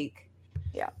Netflix. Like,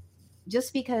 yeah.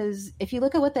 Just because if you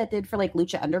look at what that did for like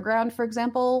Lucha Underground, for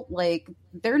example, like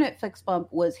their Netflix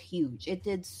bump was huge. It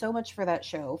did so much for that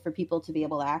show for people to be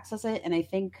able to access it, and I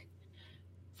think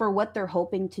for what they're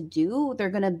hoping to do, they're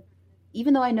going to,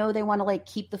 even though I know they want to like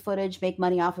keep the footage, make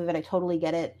money off of it, I totally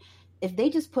get it. If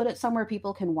they just put it somewhere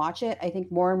people can watch it, I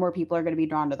think more and more people are going to be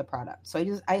drawn to the product.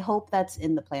 So I hope that's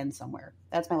in the plan somewhere.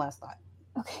 That's my last thought.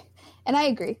 Okay. And I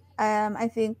agree. I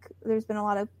think there's been a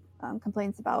lot of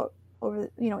complaints about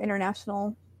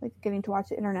international, like getting to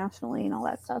watch it internationally and all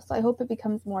that stuff. So I hope it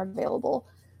becomes more available.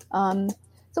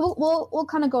 So we'll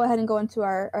kind of go ahead and go into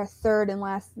our third and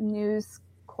last news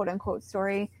quote unquote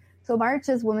story. So March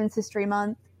is Women's History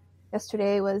Month.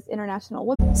 Yesterday was International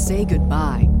Women's. Say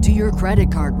goodbye to your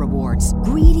credit card rewards.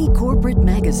 Greedy corporate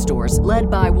mega stores, led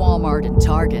by Walmart and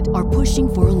Target, are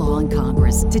pushing for a law in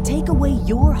Congress to take away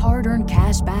your hard-earned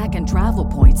cash back and travel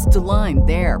points to line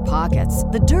their pockets.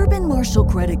 The Durbin-Marshall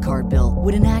credit card bill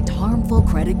would enact harmful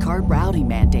credit card routing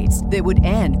mandates that would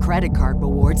end credit card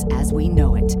rewards as we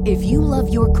know it. If you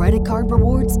love your credit card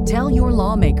rewards, tell your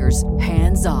lawmakers,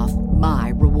 hands off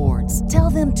my rewards. Tell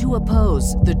them to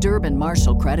oppose the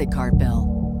Durbin-Marshall credit card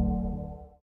bill.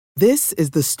 This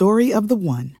is the story of the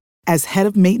one. As head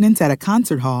of maintenance at a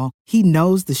concert hall, he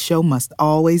knows the show must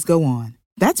always go on.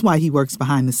 That's why he works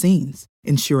behind the scenes,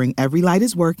 ensuring every light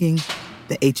is working,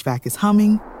 the HVAC is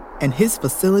humming, and his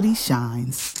facility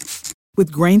shines.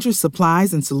 With Grainger's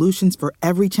supplies and solutions for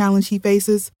every challenge he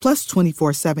faces, plus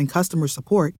 24/7 customer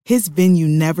support, his venue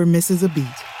never misses a beat.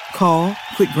 Call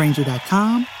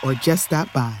quickgrainger.com or just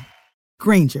stop by.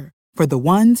 Grainger, for the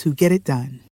ones who get it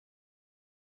done.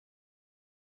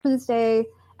 Women's Day,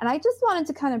 and I just wanted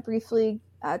to kind of briefly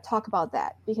talk about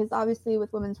that, because obviously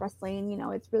with women's wrestling,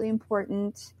 it's really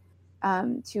important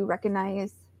to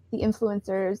recognize the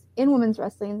influencers in women's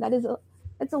wrestling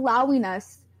it's allowing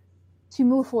us to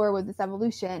move forward with this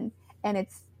evolution. And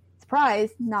it's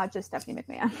surprise, not just Stephanie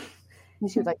McMahon.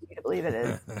 She would like me to believe it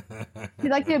is.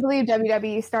 She'd like me to believe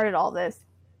WWE started all this,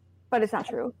 but it's not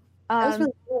true. That was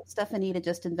really cool, Stephanie, to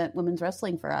just invent women's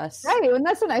wrestling for us. Right, and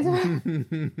that's so nice of her.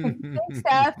 Thanks,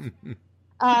 Steph.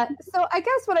 So I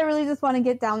guess what I really just want to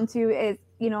get down to is,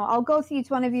 I'll go to each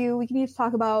one of you. We can each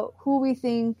talk about who we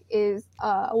think is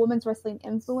a women's wrestling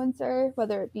influencer,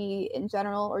 whether it be in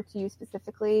general or to you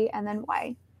specifically, and then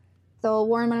why. So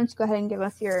Warren, why don't you go ahead and give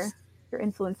us your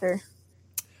influencer?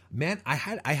 Man, I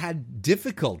had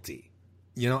difficulty.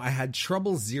 I had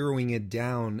trouble zeroing it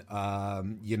down.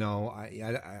 I'm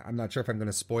not sure if I'm going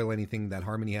to spoil anything that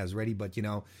Harmony has ready, but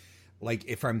like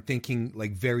if I'm thinking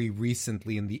like very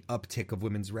recently in the uptick of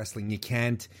women's wrestling, you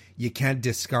can't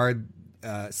discard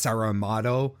Sarah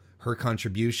Amato, her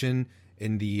contribution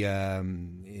in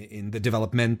the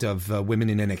development of women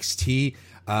in NXT.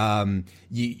 And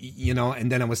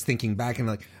then I was thinking back and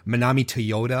like Manami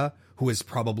Toyota, who is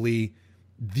probably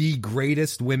the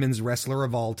greatest women's wrestler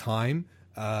of all time.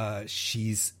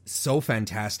 She's so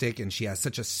fantastic, and she has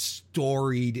such a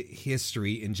storied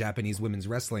history in Japanese women's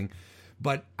wrestling.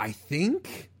 But I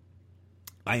think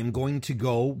I am going to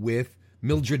go with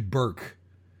Mildred Burke,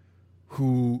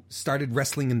 who started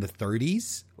wrestling in the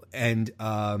 30s, and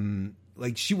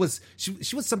she was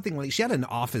something like, she had an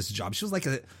office job. She was like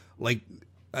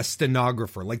a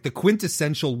stenographer, like the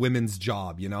quintessential women's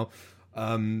job,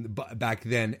 back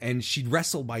then, and she'd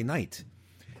wrestle by night.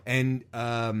 And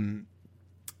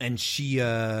she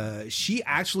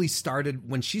actually started,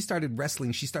 when she started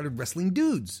wrestling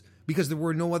dudes, because there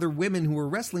were no other women who were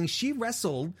wrestling. She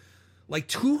wrestled like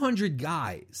 200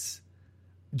 guys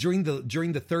during the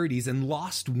 30s and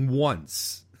lost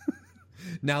once.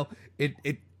 Now it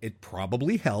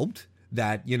probably helped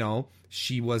that,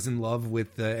 she was in love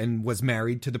with and was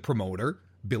married to the promoter,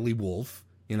 Billy Wolf,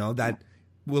 that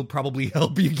will probably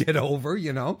help you get over,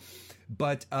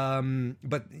 But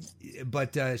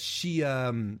she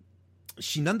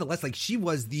nonetheless, like, she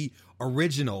was the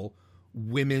original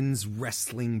women's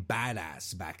wrestling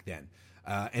badass back then.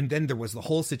 And then there was the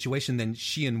whole situation. Then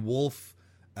she and Wolf,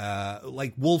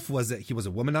 Wolf was a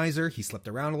womanizer. He slept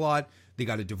around a lot. They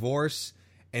got a divorce,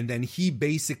 and then he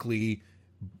basically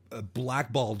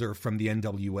blackballed her from the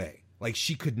NWA. Like,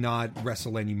 she could not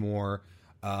wrestle anymore.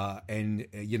 And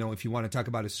if you want to talk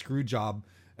about a screw job,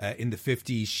 in the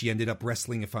 50s, she ended up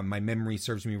wrestling, if my memory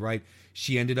serves me right,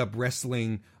 she ended up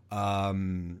wrestling a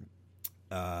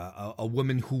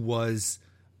woman who was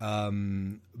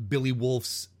Billy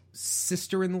Wolf's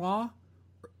sister-in-law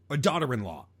or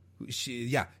daughter-in-law.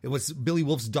 It was Billy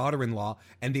Wolf's daughter-in-law,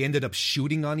 and they ended up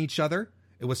shooting on each other.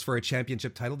 It was for a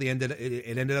championship title. It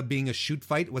ended up being a shoot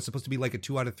fight. It was supposed to be like a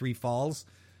 2 out of 3 falls.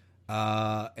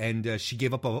 She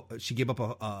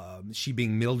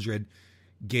being Mildred,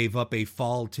 gave up a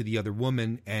fall to the other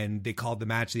woman, and they called the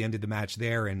match. They ended the match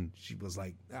there, and she was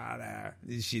like,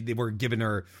 they were giving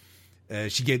her,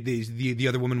 she gave the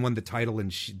other woman won the title,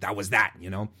 and that was that,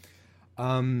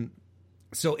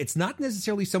 So it's not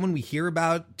necessarily someone we hear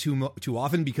about too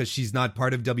often, because she's not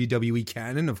part of WWE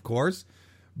canon, of course,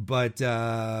 but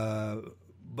for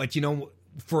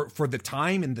the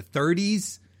time in the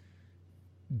 30s,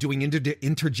 doing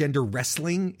intergender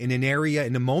wrestling in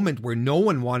a moment where no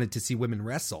one wanted to see women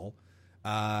wrestle,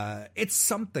 it's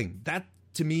something that,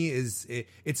 to me,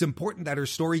 it's important that her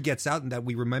story gets out and that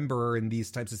we remember her in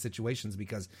these types of situations,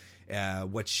 because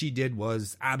what she did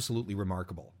was absolutely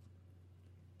remarkable.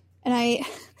 And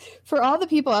for all the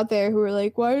people out there who are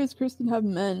like, why does Kristen have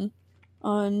men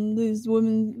on these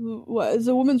women? What is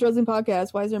a women's wrestling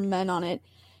podcast? Why is there men on it?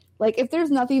 Like, if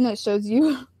there's nothing that shows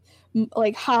you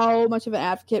like how much of an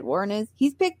advocate Warren is,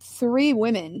 he's picked 3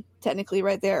 women technically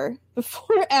right there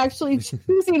before actually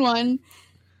choosing one.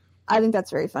 I think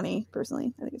that's very funny.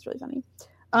 Personally, I think it's really funny.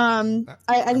 I think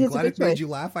I'm it's glad a good it made choice. you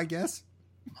laugh, I guess.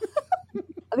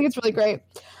 I think it's really great.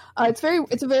 It's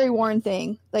a very Warren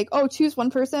thing. Like, oh, choose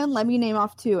one person. Let me name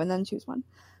off 2 and then choose one.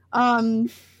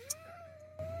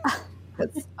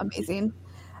 That's amazing.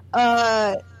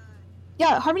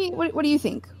 Harmony, what do you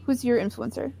think? Who's your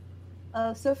influencer?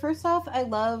 So first off, I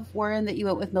love, Warren, that you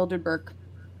went with Mildred Burke.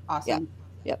 Awesome.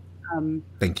 Yep.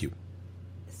 Thank you.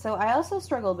 So I also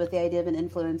struggled with the idea of an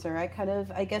influencer.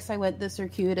 I guess I went the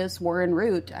circuitous Warren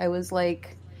route. I was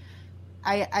like,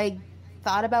 I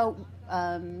thought about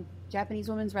Japanese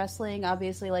women's wrestling.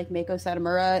 Obviously, like Meiko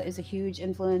Satomura is a huge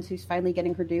influence who's finally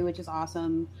getting her due, which is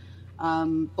awesome.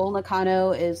 Bull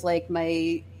Nakano is like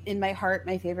in my heart,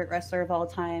 my favorite wrestler of all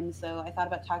time. So I thought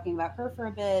about talking about her for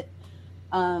a bit.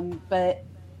 But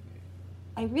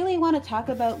I really want to talk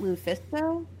about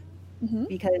Lufisto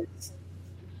because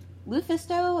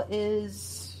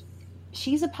Lufisto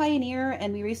she's a pioneer,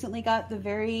 and we recently got the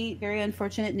very, very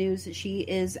unfortunate news that she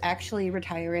is actually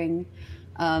retiring.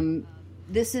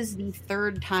 This is the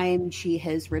third time she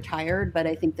has retired, but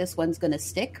I think this one's going to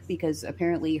stick because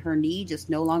apparently her knee just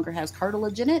no longer has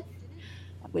cartilage in it,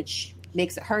 which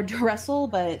makes it hard to wrestle.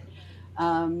 But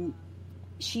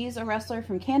she's a wrestler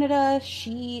from Canada.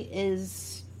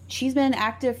 She's been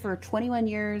active for 21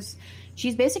 years.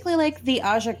 She's basically like the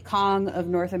Aja Kong of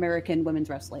North American women's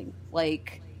wrestling.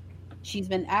 Like, she's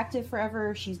been active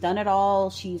forever. She's done it all.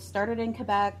 She started in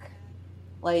Quebec.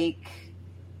 Like,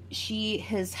 she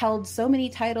has held so many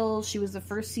titles. She was the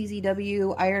first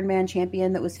CZW Ironman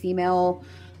champion that was female.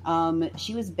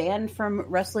 She was banned from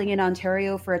wrestling in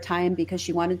Ontario for a time because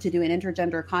she wanted to do an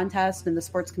intergender contest, and the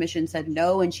sports commission said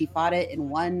no, and she fought it and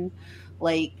won.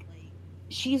 Like,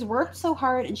 she's worked so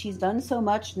hard and she's done so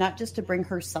much, not just to bring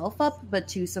herself up, but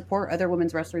to support other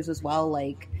women's wrestlers as well.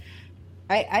 Like,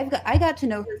 I got to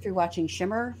know her through watching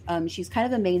Shimmer. She's kind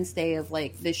of a mainstay of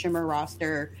like the Shimmer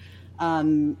roster.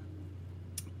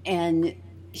 And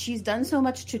she's done so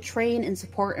much to train and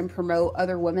support and promote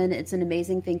other women. It's an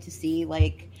amazing thing to see.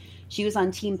 Like, she was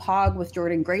on Team Pog with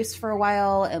Jordan Grace for a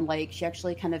while, and like she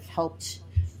actually kind of helped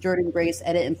Jordan Grace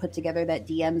edit and put together that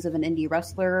DMs of an indie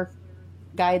wrestler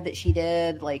guide that she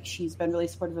did. Like, she's been really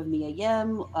supportive of Mia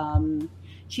Yim.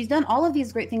 She's done all of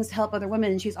these great things to help other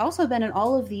women, and she's also been in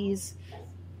all of these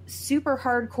super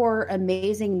hardcore,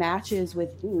 amazing matches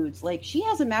with dudes. Like, she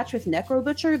has a match with Necro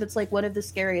Butcher that's like one of the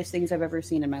scariest things I've ever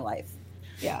seen in my life.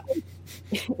 Yeah.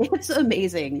 It's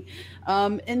amazing.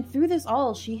 And through this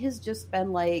all, she has just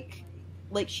been like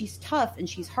she's tough and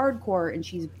she's hardcore and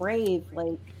she's brave.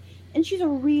 Like, and she's a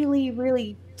really,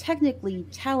 really technically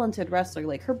talented wrestler.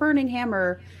 Like, her Burning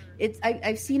Hammer,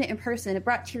 I've seen it in person. It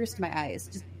brought tears to my eyes.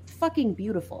 Just fucking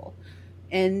beautiful.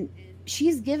 And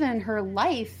she's given her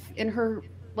life in her,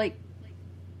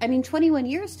 21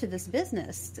 years to this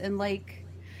business. And like,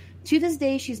 to this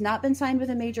day, she's not been signed with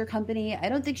a major company. I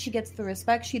don't think she gets the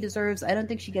respect she deserves. I don't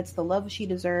think she gets the love she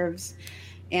deserves.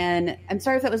 And I'm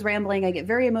sorry if that was rambling. I get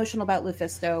very emotional about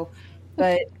Lufisto,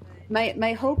 but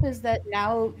my hope is that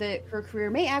now that her career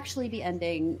may actually be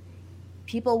ending,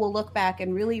 people will look back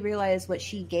and really realize what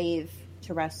she gave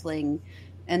to wrestling,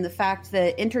 and the fact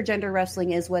that intergender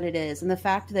wrestling is what it is, and the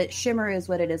fact that Shimmer is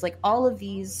what it is. Like, all of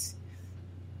these,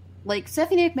 like,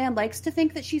 Stephanie McMahon likes to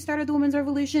think that she started the women's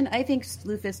revolution. I think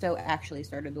Lufisto actually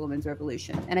started the women's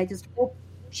revolution, and I just hope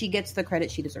she gets the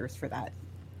credit she deserves for that.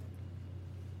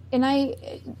 And I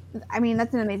mean,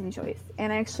 that's an amazing choice.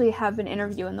 And I actually have an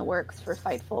interview in the works for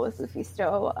Fightful with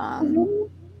Lufisto.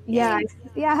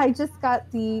 I just got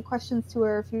the questions to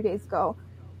her a few days ago,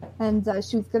 and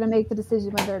she was going to make the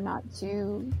decision whether or not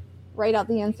to write out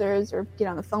the answers or get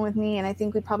on the phone with me. And I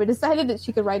think we probably decided that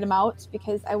she could write them out,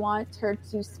 because I want her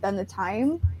to spend the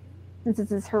time, since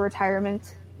this is her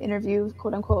retirement interview,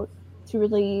 quote unquote, to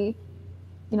really,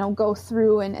 go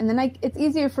through and then it's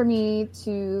easier for me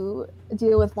to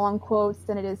deal with long quotes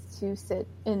than it is to sit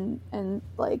and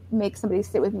like make somebody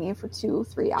sit with me for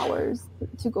 2-3 hours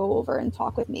to go over and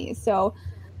talk with me. So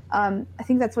I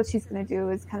think that's what she's going to do,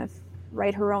 is kind of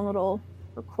write her own little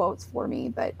quotes for me.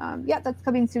 But that's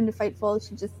coming soon to Fightful.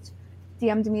 She just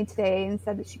DM'd me today and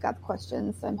said that she got the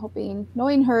questions. So I'm hoping,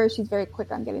 knowing her, she's very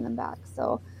quick on getting them back.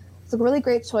 So it's a really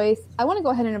great choice. I want to go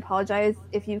ahead and apologize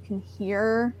if you can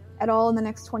hear at all in the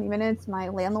next 20 minutes. My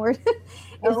landlord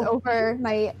is over.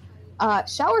 My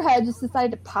shower head just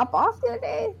decided to pop off the other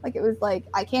day. Like, it was like,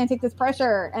 I can't take this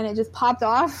pressure, and it just popped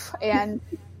off and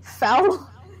fell.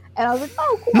 And I was like,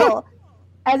 oh, cool.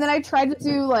 And then I tried to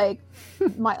do like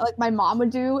my mom would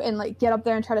do, and like get up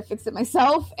there and try to fix it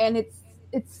myself. And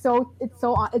it's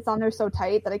on there so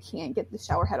tight that I can't get the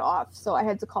shower head off. So I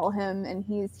had to call him, and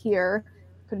he's here.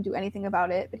 Couldn't do anything about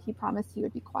it, but he promised he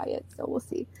would be quiet. So we'll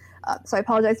see. So I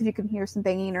apologize if you can hear some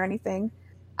banging or anything.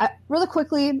 Really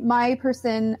quickly, my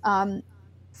person,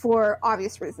 for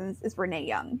obvious reasons, is Renee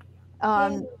Young.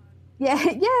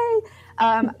 Yay!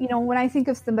 When I think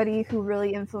of somebody who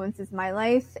really influences my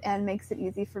life and makes it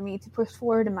easy for me to push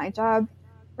forward in my job,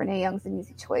 Renee Young's an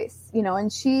easy choice. And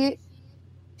she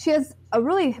has a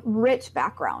really rich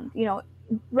background.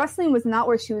 Wrestling was not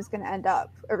where she was going to end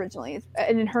up originally,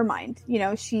 and in her mind.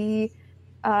 She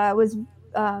was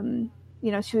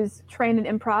trained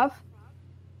in improv.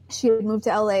 She had moved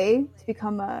to LA to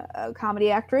become a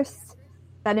comedy actress.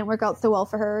 That didn't work out so well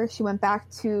for her. She went back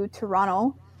to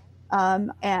Toronto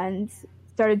and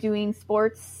started doing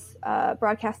sports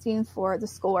broadcasting for The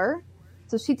Score.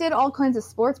 So she did all kinds of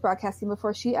sports broadcasting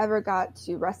before she ever got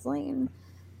to wrestling.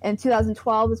 In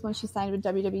 2012 is when she signed with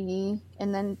WWE,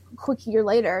 and then a quick year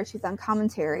later, she's on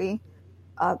commentary.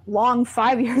 Long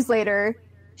 5 years later,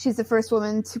 she's the first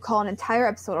woman to call an entire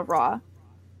episode of Raw.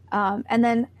 And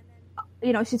then,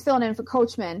 she's filling in for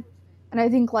Coachman. And I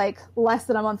think like less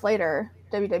than a month later,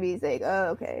 WWE's like, oh,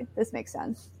 okay, this makes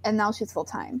sense. And now she's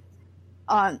full-time.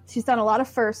 She's done a lot of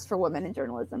firsts for women in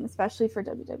journalism, especially for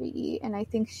WWE. And I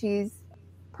think she's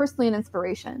personally an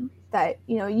inspiration that,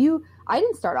 I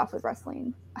didn't start off with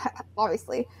wrestling,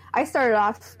 obviously. I started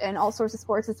off in all sorts of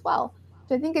sports as well.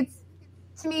 So I think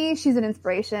to me, she's an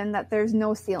inspiration that there's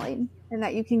no ceiling and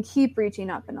that you can keep reaching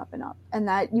up and up and up and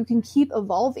that you can keep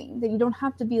evolving, that you don't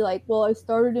have to be like, well, I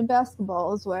started in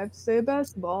basketball, so I have to say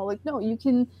basketball. Like, no, you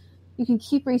can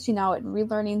keep reaching out and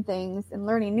relearning things and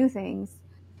learning new things.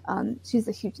 She's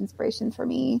a huge inspiration for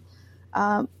me.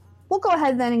 We'll go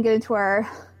ahead then and get into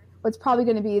what's probably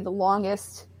going to be the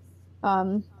longest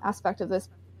aspect of this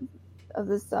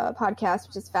podcast,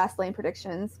 which is Fastlane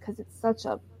predictions, because it's such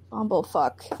a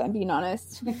bumblefuck, if I'm being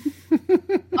honest.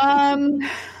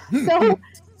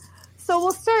 So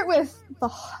we'll start with the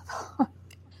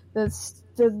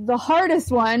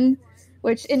hardest one,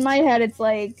 which in my head it's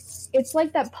like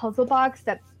that puzzle box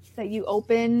that you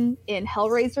open in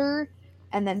Hellraiser,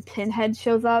 and then Pinhead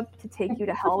shows up to take you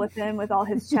to hell with him with all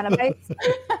his Cenobites.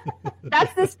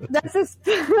 That's this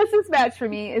match for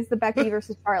me, is the Becky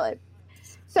versus Charlotte.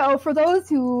 So for those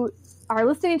who are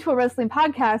listening to a wrestling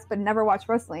podcast but never watch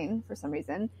wrestling for some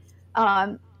reason,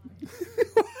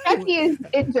 Becky is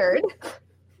injured.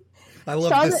 I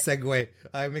love this segue.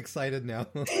 I'm excited now.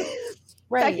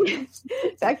 Right.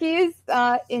 Becky is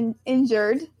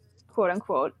injured, quote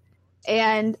unquote,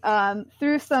 and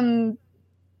through some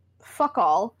fuck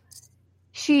all,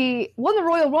 she won the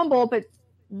Royal Rumble but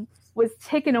was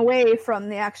taken away from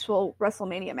the actual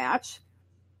WrestleMania match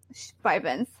by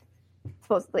Vince,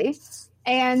 supposedly.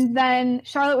 And then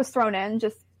Charlotte was thrown in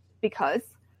just because.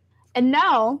 And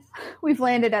now we've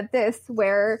landed at this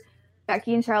where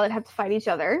Becky and Charlotte have to fight each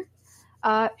other.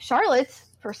 Charlotte,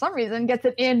 for some reason, gets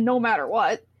it in no matter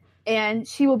what. And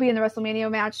she will be in the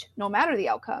WrestleMania match no matter the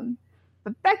outcome.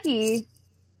 But Becky,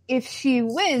 if she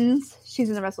wins, she's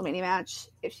in the WrestleMania match.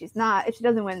 If she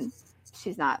doesn't win,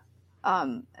 she's not.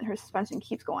 And her suspension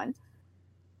keeps going.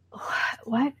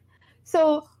 What?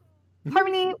 So,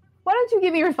 Harmony, why don't you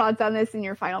give me your thoughts on this in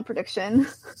your final prediction?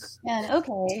 And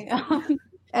okay.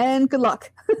 And good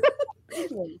luck.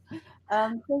 So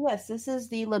yes, this is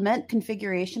the lament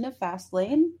configuration of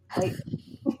Fastlane. I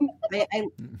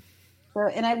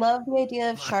love the idea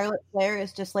of Charlotte Flair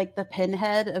as just like the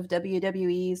Pinhead of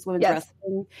WWE's women's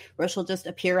wrestling, where she'll just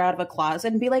appear out of a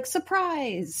closet and be like,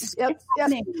 "Surprise! Yep.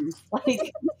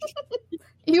 Like,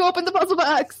 you opened the puzzle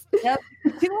box. Yep.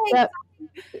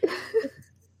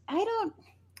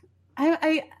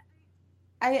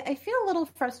 I feel a little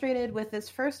frustrated with this,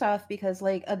 first off, because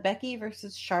like a Becky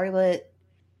versus Charlotte,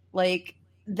 like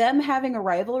them having a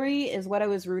rivalry is what I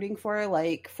was rooting for,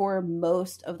 like for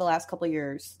most of the last couple of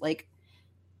years. Like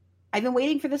I've been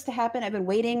waiting for this to happen. I've been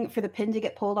waiting for the pin to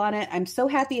get pulled on it. I'm so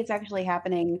happy it's actually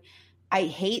happening. I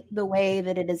hate the way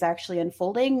that it is actually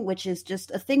unfolding, which is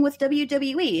just a thing with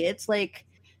WWE. It's like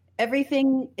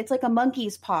everything, it's like a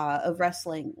monkey's paw of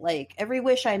wrestling. Like every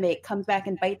wish I make comes back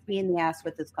and bites me in the ass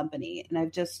with this company. And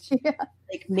I've just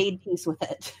like made peace with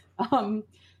it.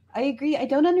 I agree. I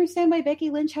don't understand why Becky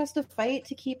Lynch has to fight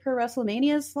to keep her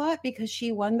WrestleMania slot because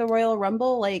she won the Royal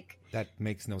Rumble. Like that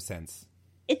makes no sense.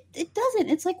 It doesn't.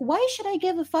 It's like, why should I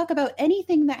give a fuck about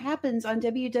anything that happens on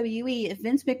WWE if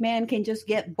Vince McMahon can just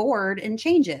get bored and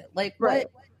change it? Like, right.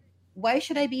 Why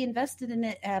should I be invested in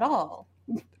it at all?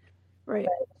 Right.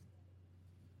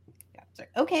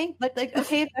 Okay, okay,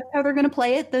 if that's how they're going to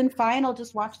play it, then fine. I'll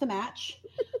just watch the match.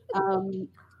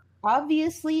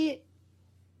 Obviously,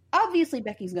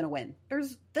 Becky's going to win.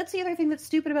 That's the other thing that's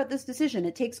stupid about this decision.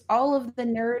 It takes all of the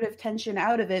narrative tension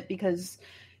out of it because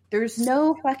there's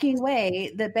no fucking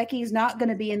way that Becky's not going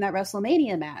to be in that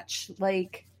WrestleMania match.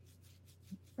 Like,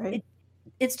 right.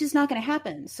 It's just not going to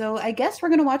happen. So I guess we're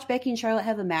going to watch Becky and Charlotte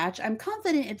have a match. I'm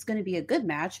confident it's going to be a good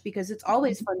match because it's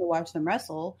always fun to watch them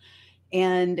wrestle.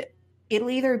 And it'll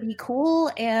either be cool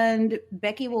and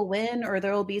Becky will win, or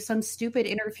there will be some stupid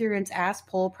interference ass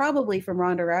pull, probably from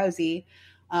Ronda Rousey.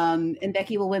 And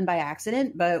Becky will win by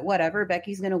accident, but whatever.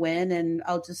 Becky's going to win, and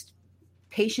I'll just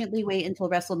patiently wait until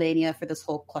WrestleMania for this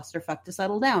whole clusterfuck to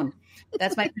settle down.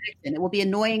 That's my prediction. It will be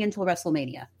annoying until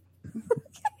WrestleMania.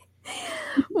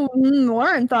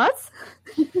 Warren, thoughts?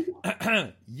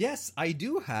 Yes, I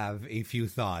do have a few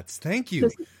thoughts. Thank you.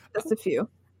 Just a few.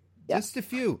 Yeah. Just a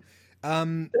few.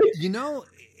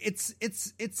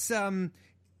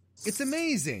 It's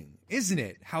amazing, isn't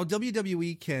it? How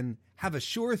WWE can have a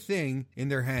sure thing in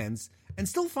their hands and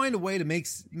still find a way to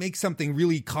make something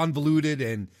really convoluted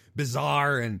and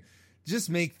bizarre and just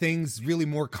make things really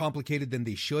more complicated than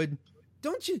they should.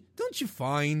 Don't you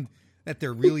find that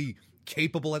they're really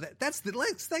capable of that?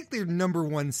 That's like their number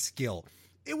one skill.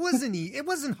 It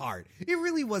wasn't hard. It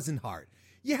really wasn't hard.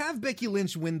 You have Becky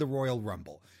Lynch win the Royal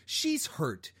Rumble. She's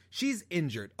hurt. She's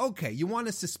injured. Okay, you want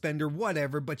to suspend her,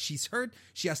 whatever, but she's hurt.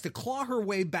 She has to claw her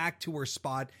way back to her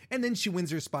spot, and then she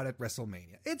wins her spot at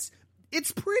WrestleMania. It's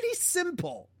pretty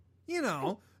simple. You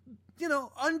know,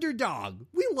 underdog.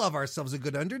 We love ourselves a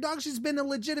good underdog. She's been a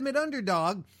legitimate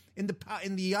underdog in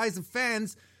the eyes of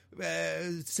fans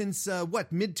since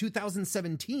mid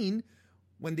 2017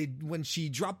 when she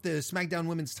dropped the SmackDown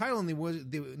Women's title and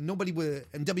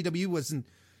WWE wasn't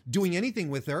doing anything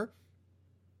with her.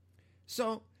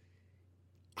 So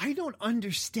I don't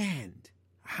understand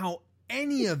how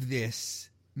any of this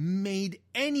made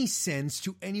any sense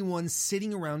to anyone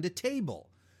sitting around a table.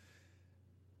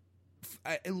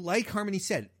 Like Harmony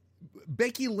said, if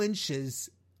Becky Lynch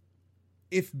is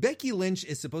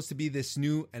supposed to be this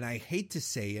new, and I hate to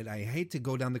say it, I hate to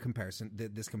go down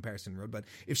this comparison road, but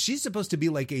if she's supposed to be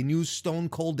like a new Stone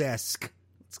Cold-esque,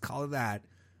 let's call it that,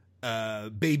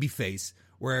 babyface,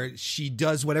 where she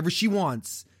does whatever she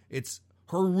wants, it's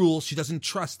her rules, she doesn't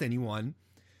trust anyone,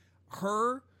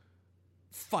 her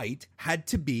fight had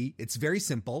to be, it's very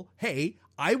simple, hey,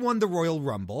 I won the Royal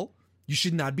Rumble, you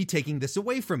should not be taking this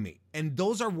away from me. And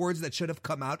those are words that should have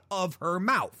come out of her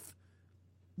mouth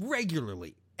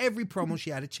regularly. Every promo she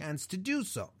had a chance to do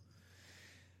so.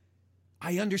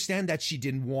 I understand that she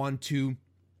didn't want to,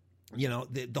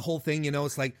 the whole thing,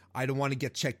 it's like, I don't want to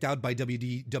get checked out by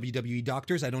WWE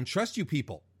doctors. I don't trust you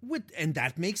people. And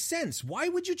that makes sense. Why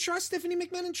would you trust Stephanie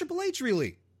McMahon and Triple H,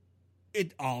 really?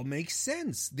 It all makes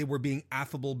sense. They were being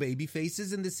affable baby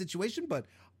faces in this situation, but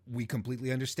we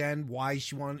completely understand why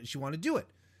she wanted to do it.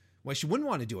 Why she wouldn't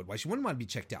want to do it. Why she wouldn't want to be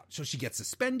checked out. So she gets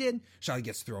suspended. Charlotte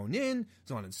gets thrown in.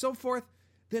 So on and so forth.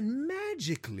 Then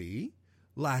magically,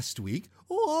 last week,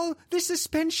 the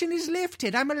suspension is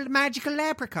lifted. I'm a magical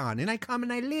leprechaun. And I come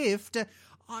and I lift.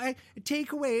 I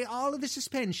take away all of the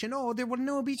suspension. There will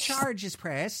no be charges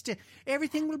pressed.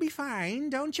 Everything will be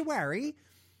fine. Don't you worry.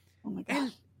 Oh my God.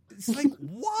 And it's like,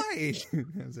 why?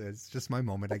 It's just my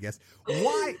moment, I guess.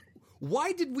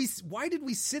 Why did we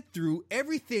sit through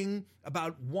everything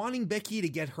about wanting Becky to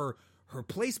get her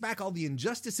place back, all the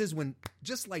injustices, when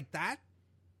just like that,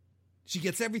 she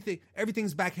gets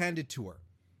everything's backhanded to her?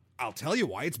 I'll tell you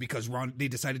why. It's because they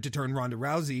decided to turn Ronda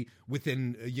Rousey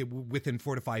within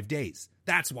 4 to 5 days.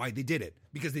 That's why they did it,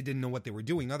 because they didn't know what they were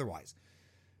doing otherwise.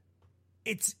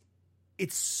 It's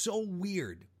so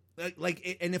weird.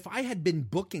 And if I had been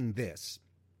booking this,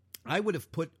 I would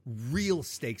have put real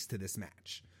stakes to this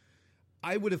match.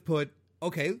 I would have put,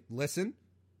 okay, listen,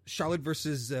 Charlotte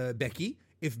versus Becky.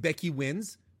 If Becky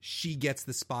wins, she gets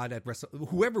the spot at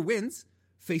whoever wins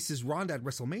faces Ronda at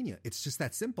WrestleMania. It's just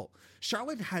that simple.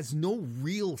 Charlotte has no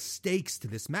real stakes to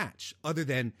this match other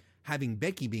than having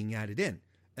Becky being added in.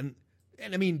 And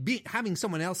I mean, having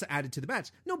someone else added to the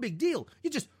match, no big deal. You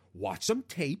just watch some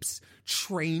tapes,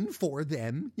 train for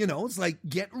them, it's like,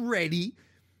 get ready.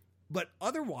 But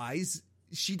otherwise,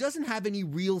 she doesn't have any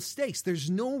real stakes. There's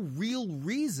no real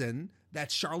reason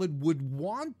that Charlotte would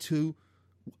want to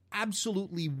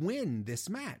absolutely win this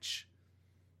match.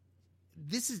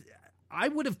 I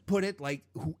would have put it like,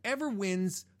 whoever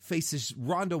wins faces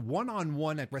Ronda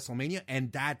one-on-one at WrestleMania,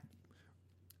 and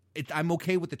I'm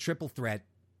okay with the triple threat,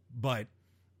 but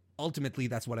ultimately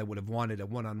that's what I would have wanted, a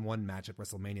one-on-one match at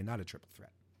WrestleMania, not a triple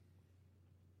threat.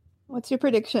 What's your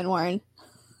prediction, Warren?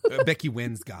 Becky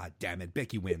wins, god damn it,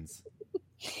 Becky wins.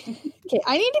 Okay,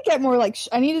 I need to get more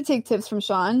I need to take tips from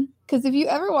Sean, because if you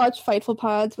ever watch Fightful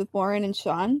Pods with Warren and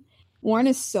Sean, Warren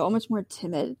is so much more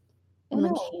timid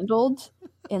and handled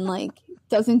and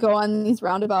doesn't go on these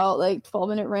roundabout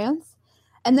 12-minute rants.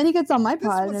 And then he gets on my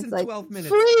pod and it's 12 minutes.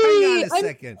 Free! Hang on a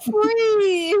second. I'm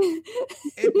free!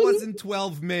 It wasn't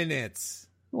 12 minutes.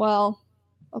 Well,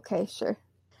 okay, sure.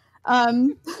 He's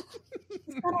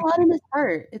got a lot in his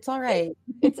heart. It's all right.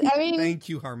 Thank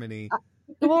you, Harmony.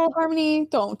 Well, Harmony,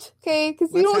 don't, okay?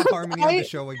 Because you don't have Harmony on the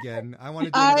show again. I want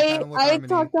to do another panel with Harmony.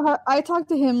 I talked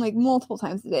to him multiple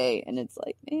times a day, and it's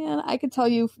like, man, I could tell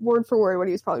you word for word what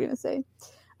he was probably going to say.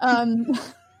 I would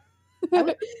listen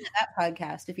to that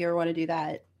podcast if you ever want to do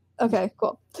that. Okay,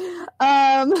 cool.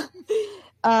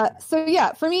 So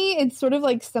yeah, for me, it's sort of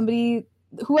like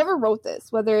whoever wrote this,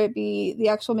 whether it be the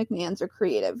actual McMahons or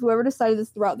creative, whoever decided this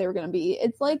is the route they were going to be,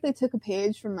 it's like they took a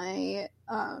page from my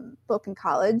book in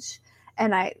college,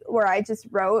 and I just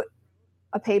wrote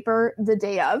a paper the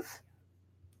day of,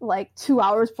 like 2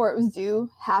 hours before it was due,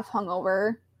 half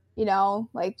hungover,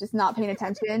 like just not paying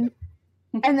attention,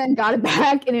 and then got it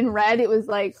back, and in red it was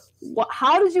like,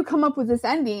 how did you come up with this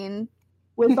ending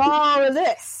with all of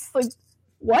this? Like,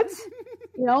 what?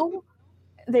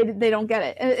 They don't get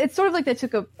it. It's sort of like they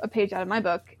took a page out of my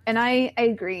book, and I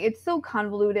agree. It's so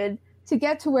convoluted to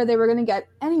get to where they were going to get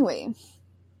anyway.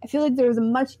 I feel like there was a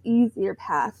much easier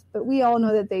path, but we all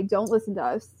know that they don't listen to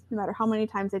us, no matter how many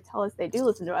times they tell us they do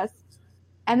listen to us,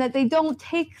 and that they don't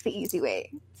take the easy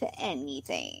way to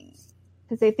anything.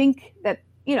 Because they think that,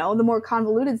 the more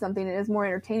convoluted something is, more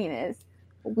entertaining it is.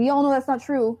 But we all know that's not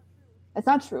true. That's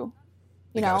not true.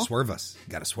 You gotta swerve us.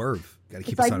 You gotta swerve. You gotta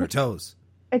keep us on our toes.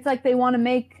 It's like they want to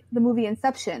make the movie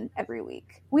Inception every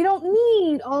week. We don't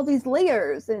need all these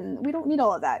layers, and we don't need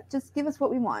all of that. Just give us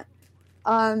what we want.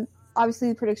 Obviously,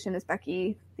 the prediction is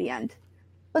Becky, the end.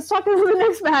 Let's talk about the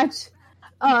next match.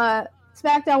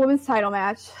 SmackDown Women's title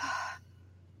match.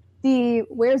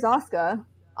 Where's Asuka?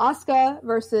 Asuka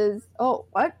versus,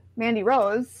 Mandy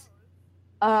Rose.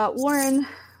 Warren,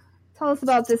 tell us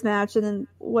about this match, and then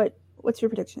what's your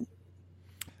prediction?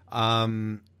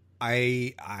 The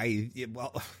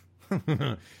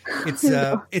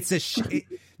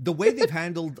way they've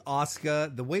handled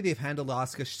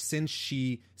Asuka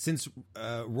since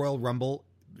Royal Rumble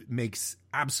makes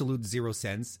absolute zero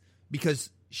sense,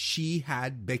 because she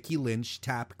had Becky Lynch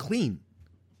tap clean.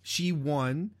 She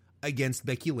won against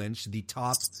Becky Lynch, the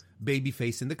top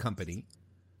babyface in the company,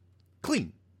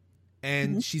 clean,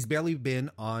 and she's barely been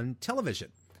on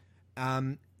television.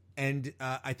 I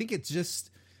think it just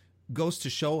goes to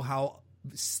show how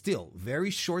still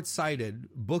very short-sighted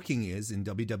booking is in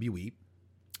WWE,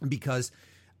 because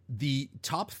the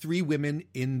top 3 women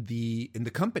in the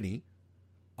company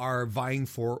are vying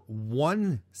for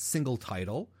one single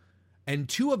title, and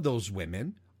 2 of those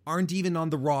women aren't even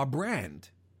on the Raw brand.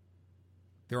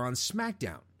 They're on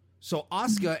SmackDown. So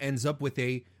Asuka ends up with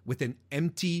a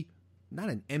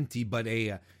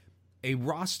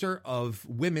roster of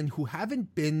women who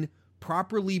haven't been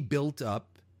properly built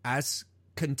up as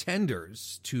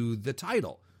contenders to the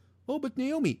title. Oh, but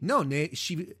Naomi. No,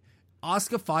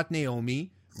 Asuka fought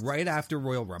Naomi right after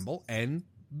Royal Rumble and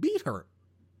beat her.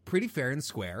 Pretty fair and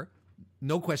square.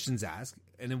 No questions asked.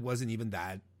 And it wasn't even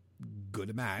that good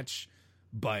a match.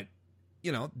 But,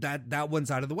 that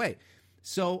one's out of the way.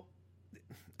 So,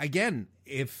 again,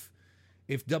 if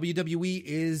WWE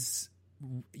is,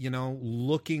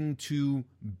 looking to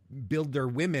build their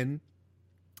women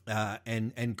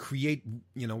and create,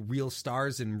 real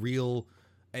stars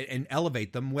and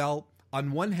elevate them, well,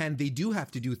 on one hand, they do have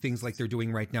to do things like they're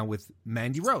doing right now with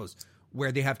Mandy Rose,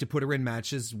 where they have to put her in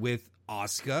matches with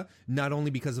Asuka, not only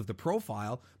because of the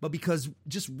profile, but because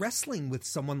just wrestling with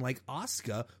someone like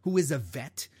Asuka, who is a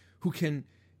vet, who can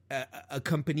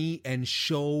accompany and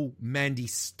show Mandy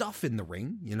stuff in the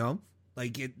ring,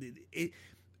 like it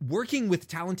working with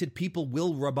talented people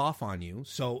will rub off on you.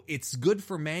 So it's good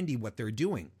for Mandy what they're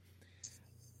doing,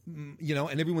 and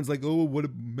everyone's like, oh, what a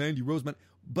Mandy Rose man.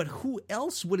 But who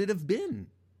else would it have been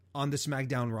on the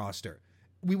SmackDown roster?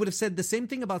 We would have said the same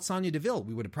thing about Sonya Deville.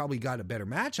 We would have probably got a better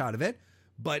match out of it,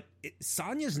 but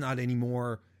Sonya's not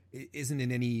anymore, isn't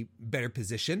in any better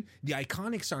position. The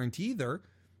Iconics aren't either.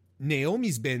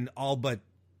 Naomi's been all but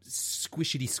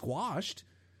squishity squashed.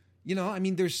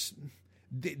 There's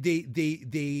they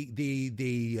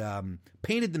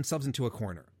painted themselves into a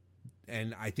corner,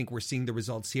 and I think we're seeing the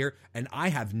results here. And I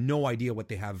have no idea what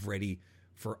they have ready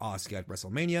for Asuka at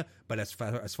WrestleMania. But as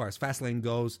far as Fastlane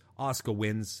goes, Asuka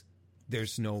wins.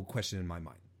 There's no question in my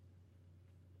mind.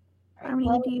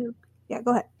 Yeah,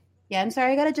 go ahead. Yeah, I'm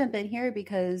sorry, I got to jump in here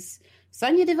because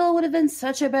Sonya Deville would have been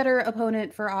such a better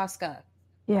opponent for Asuka.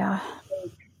 Yeah.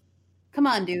 Come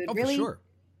on, dude. Oh, really? For sure.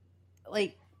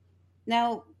 Like,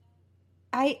 now,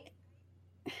 I've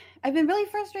been really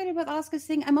frustrated with Asuka's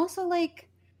thing. I'm also like,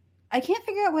 I can't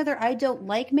figure out whether I don't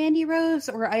like Mandy Rose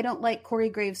or I don't like Corey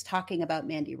Graves talking about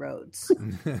Mandy Rhodes.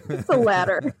 It's the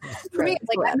latter. For me,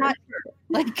 like, I'm not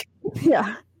like,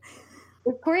 yeah.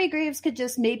 If Corey Graves could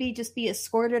maybe be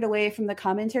escorted away from the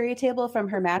commentary table from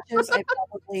her matches, I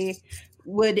probably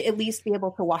would at least be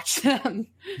able to watch them.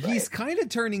 He's kind of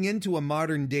turning into a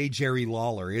modern day Jerry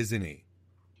Lawler, isn't he?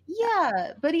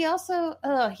 Yeah, but he also,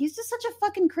 he's just such a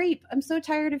fucking creep. I'm so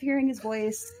tired of hearing his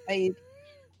voice. I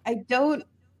don't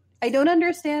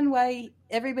understand why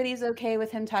everybody's okay with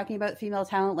him talking about female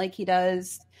talent like he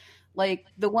does. Like,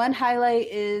 the one highlight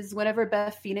is whenever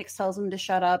Beth Phoenix tells them to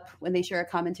shut up when they share a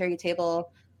commentary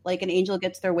table, like an angel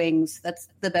gets their wings. That's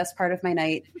the best part of my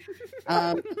night.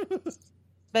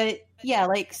 But yeah,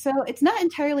 like, so it's not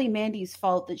entirely Mandy's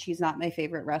fault that she's not my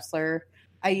favorite wrestler.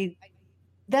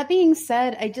 That being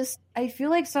said, I feel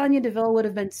like Sonya Deville would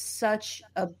have been such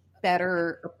a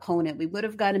better opponent. We would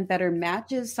have gotten better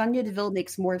matches. Sonya Deville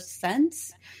makes more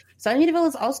sense. Sonya Deville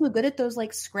is also good at those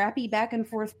like scrappy back and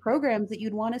forth programs that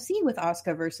you'd want to see with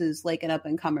Asuka versus like an up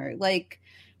and comer. Like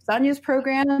Sonya's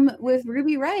program with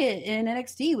Ruby Riott in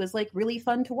NXT was like really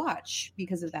fun to watch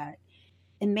because of that.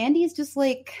 And Mandy's just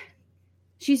like,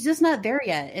 she's just not there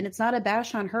yet. And it's not a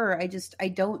bash on her. I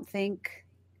don't think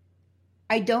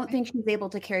she's able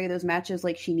to carry those matches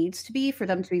like she needs to be for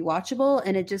them to be watchable.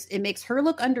 And it makes her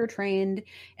look undertrained,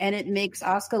 and it makes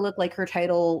Asuka look like her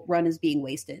title run is being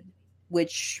wasted,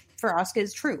 which for Asuka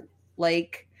is true.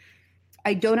 Like,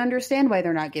 I don't understand why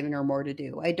they're not giving her more to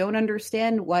do. I don't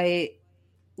understand why,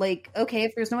 like, okay,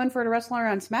 if there's no one for her to wrestle her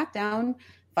on SmackDown,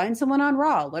 find someone on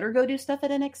Raw. Let her go do stuff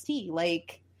at NXT.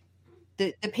 Like,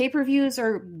 the pay-per-views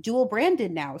are dual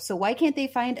branded now. So why can't they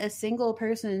find a single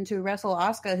person to wrestle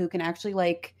Asuka who can actually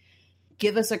like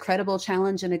give us a credible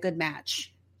challenge and a good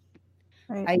match?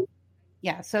 Right.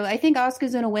 So I think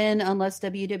Asuka's going to win unless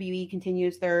WWE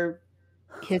continues their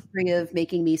history of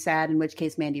making me sad, in which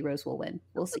case Mandy Rose will win.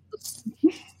 We'll see.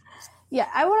 Yeah,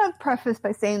 I want to preface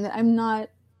by saying that I'm not,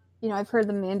 I've heard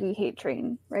the Mandy hate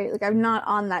train, right? Like, I'm not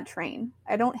on that train.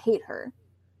 I don't hate her.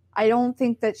 I don't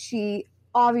think that she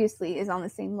obviously is on the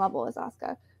same level as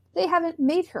Asuka. They haven't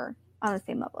made her on the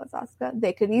same level as Asuka.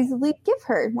 They could easily give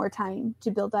her more time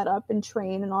to build that up and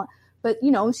train and all. But,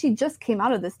 she just came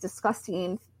out of this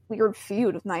disgusting, weird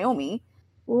feud with Naomi.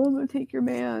 Well, I'm going to take your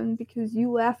man because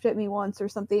you laughed at me once or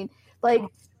something. Like,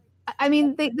 I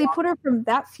mean, they put her from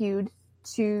that feud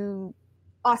to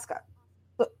Asuka.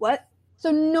 But what?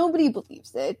 So nobody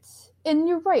believes it. And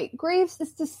you're right. Graves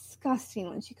is disgusting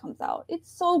when she comes out.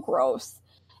 It's so gross.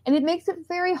 And it makes it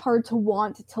very hard to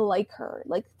want to like her.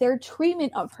 Like, their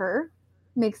treatment of her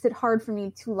makes it hard for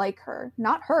me to like her.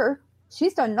 Not her.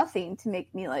 She's done nothing to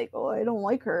make me like, oh, I don't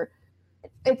like her.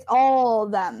 It's all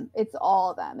them. It's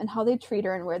all them. And how they treat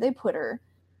her and where they put her.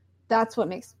 That's what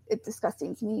makes it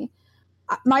disgusting to me.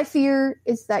 My fear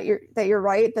is that you're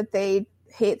right, that they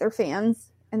hate their fans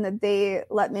and that they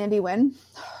let Mandy win.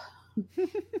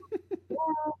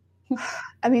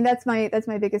 I mean, that's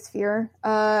my biggest fear.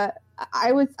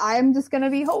 I'm just gonna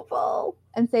be hopeful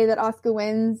and say that Asuka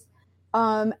wins,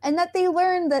 and that they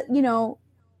learn that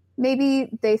maybe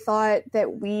they thought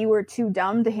that we were too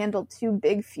dumb to handle two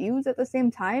big feuds at the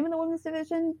same time in the women's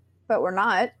division, but we're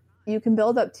not. You can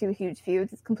build up two huge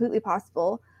feuds; it's completely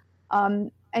possible,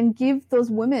 and give those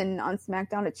women on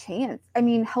SmackDown a chance. I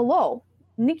mean, hello,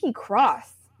 Nikki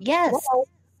Cross. Yes, hello.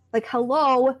 Like,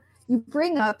 hello. You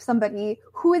bring up somebody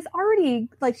who is already,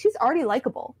 like, she's already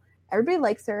likable. Everybody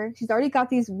likes her. She's already got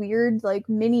these weird, like,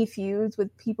 mini feuds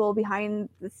with people behind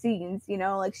the scenes,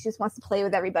 like, she just wants to play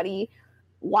with everybody.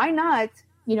 Why not,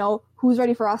 who's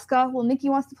ready for Asuka? Well, Nikki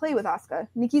wants to play with Asuka.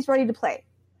 Nikki's ready to play.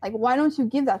 Like, why don't you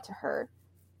give that to her?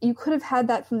 You could have had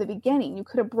that from the beginning. You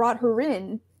could have brought her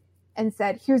in and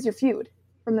said, here's your feud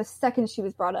from the second she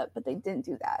was brought up, but they didn't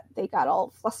do that. They got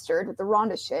all flustered with the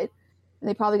Ronda shit. And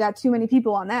they probably got too many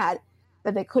people on that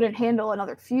they couldn't handle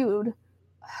another feud.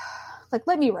 Like,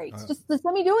 let me write. Just let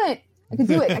me do it. I can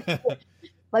do it.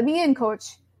 Let me in,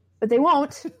 coach. But they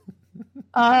won't.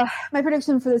 My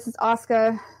prediction for this is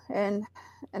Asuka, and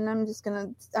I'm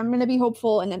gonna be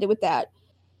hopeful and end it with that.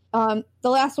 The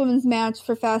last women's match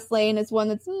for Fastlane is one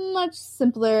that's much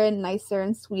simpler and nicer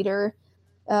and sweeter.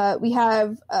 We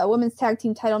have a women's tag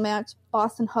team title match,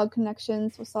 Boston Hug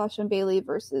Connections with Sasha and Bayley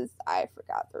versus, I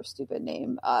forgot their stupid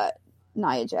name,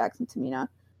 Nia Jax and Tamina.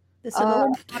 The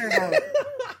Samoan Slaughterhouse.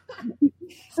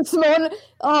 Samoan.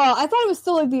 I thought it was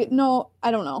still like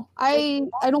I don't know. I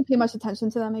don't pay much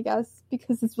attention to them, I guess,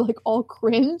 because it's like all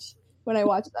cringe when I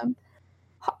watch them.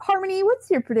 Harmony, what's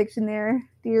your prediction there,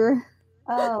 dear?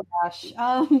 Oh gosh.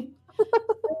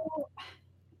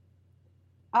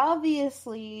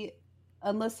 Obviously,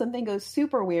 unless something goes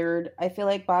super weird, I feel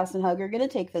like Boston Hug are going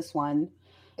to take this one.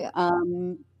 Yeah.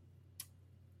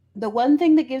 The one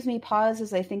thing that gives me pause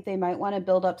is I think they might want to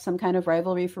build up some kind of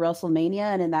rivalry for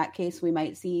WrestleMania, and in that case, we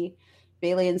might see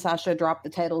Bayley and Sasha drop the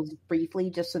titles briefly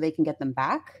just so they can get them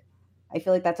back. I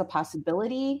feel like that's a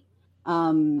possibility.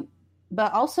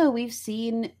 But also, we've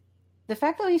seen the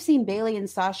fact that we've seen Bayley and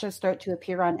Sasha start to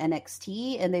appear on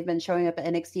NXT, and they've been showing up at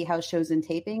NXT house shows and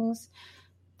tapings.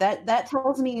 That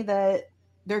tells me that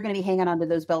they're going to be hanging on to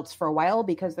those belts for a while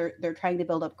because they're trying to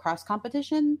build up cross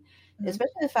competition,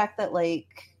 especially the fact that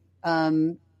like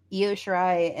Io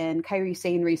Shirai and Kairi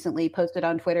Sane recently posted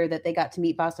on Twitter that they got to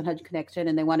meet Boston Hug Connection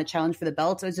and they want to challenge for the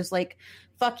belts. I was just like,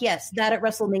 fuck yes, that at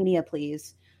WrestleMania,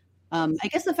 please. I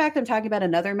guess the fact I'm talking about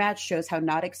another match shows how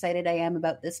not excited I am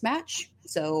about this match.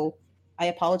 So I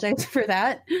apologize for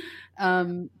that.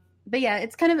 But yeah,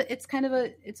 it's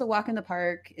a walk in the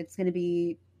park. It's going to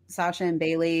be Sasha and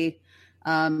Bayley.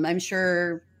 I'm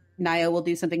sure Nia will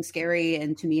do something scary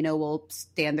and Tamina will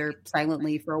stand there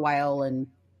silently for a while and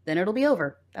then it'll be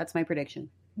over. That's my prediction.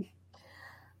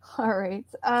 All right.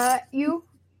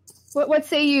 What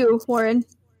say you, Warren?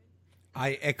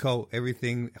 I echo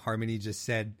everything Harmony just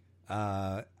said.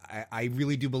 I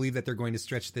really do believe that they're going to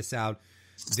stretch this out,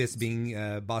 this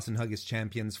being Boston Hug as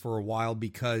champions for a while,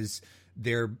 because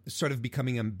they're sort of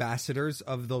becoming ambassadors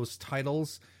of those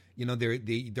titles. You know, they're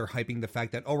hyping the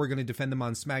fact that, we're going to defend them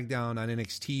on SmackDown, on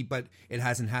NXT, but it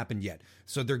hasn't happened yet.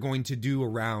 So they're going to do a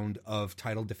round of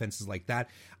title defenses like that.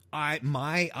 I'm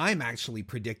actually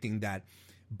predicting that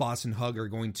Boston Hug are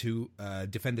going to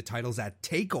defend the titles at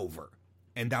TakeOver.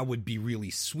 And that would be really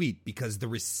sweet because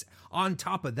on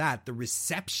top of that, the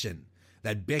reception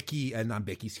that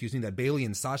Bayley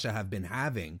and Sasha have been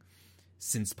having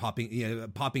since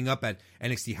popping up at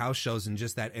NXT house shows and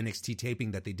just that NXT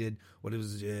taping that they did,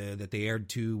 that they aired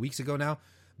 2 weeks ago now,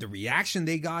 the reaction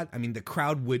they got, I mean, the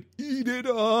crowd would eat it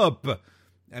up.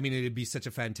 I mean, it'd be such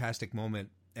a fantastic moment.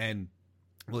 And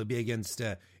will it be against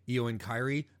Io and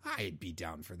Kairi? I'd be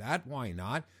down for that. Why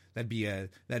not? That'd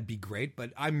be great.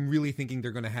 But I'm really thinking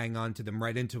they're going to hang on to them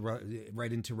right into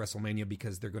WrestleMania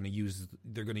because they're going to use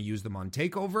them on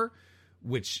TakeOver,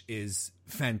 which is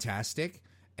fantastic.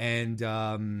 And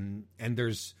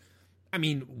there's, I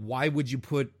mean, why would you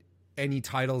put any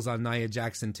titles on Nia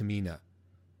Jax and Tamina?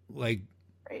 Like,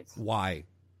 right. Why?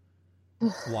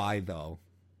 Why though?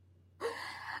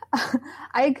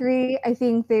 I agree. I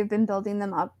think they've been building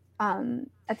them up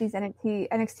at these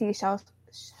NXT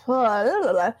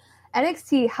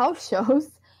house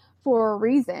shows for a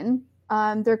reason.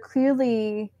 They're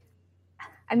clearly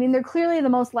the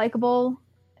most likable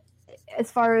as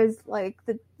far as like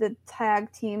the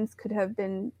tag teams could have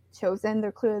been chosen.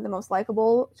 They're clearly the most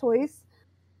likable choice,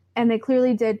 and they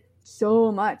clearly did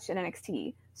so much in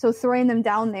NXT. So throwing them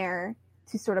down there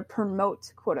to sort of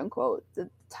promote, quote unquote, the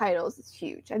titles is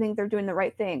huge. I think they're doing the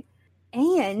right thing.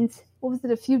 And what was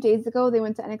it? A few days ago, they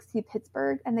went to NXT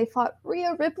Pittsburgh and they fought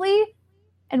Rhea Ripley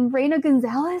and Reina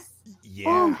Gonzalez.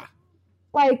 Yeah.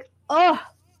 When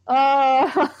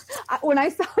I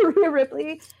saw Rhea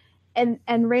Ripley and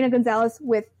Reina Gonzalez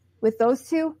with those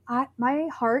two, my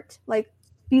heart, like,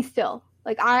 be still.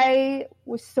 Like, I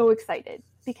was so excited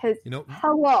because,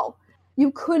 hello,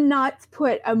 you could not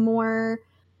put a more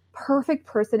perfect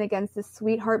person against this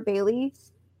sweetheart Bayley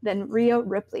than Rhea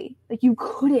Ripley. Like, you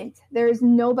couldn't. There's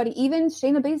nobody, even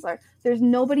Shayna Baszler, there's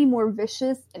nobody more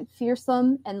vicious and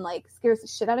fearsome and, like, scares the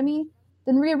shit out of me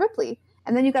than Rhea Ripley.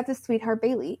 And then you got this sweetheart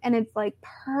Bayley, and it's, like,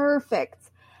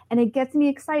 perfect. And it gets me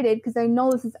excited because I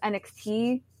know this is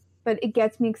NXT, but it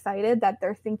gets me excited that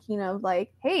they're thinking of,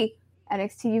 like, hey,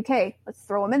 NXT UK, let's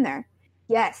throw them in there.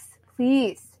 Yes,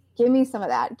 please, give me some of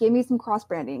that. Give me some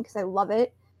cross-branding because I love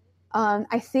it.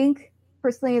 I think,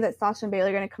 personally, that Sasha and Bayley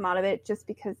are going to come out of it just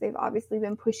because they've obviously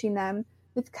been pushing them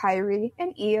with Kairi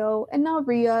and Io and now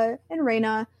Rhea and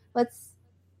Reina.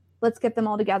 Let's get them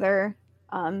all together.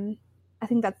 I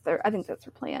think that's their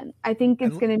plan. I think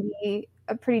it's going to be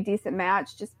a pretty decent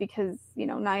match just because,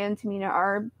 Nia and Tamina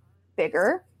are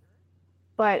bigger.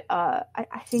 But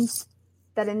I think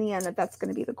that in the end that's going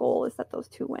to be the goal, is that those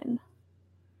two win.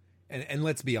 And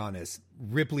let's be honest,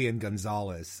 Ripley and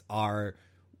Gonzalez are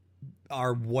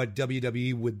what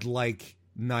WWE would like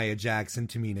Nia Jax and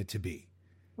Tamina to be.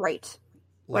 Right.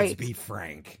 Let's be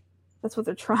frank. That's what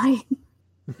they're trying.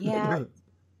 Yeah.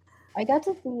 I got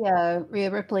to see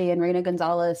Rhea Ripley and Reina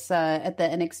Gonzalez at the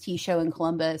NXT show in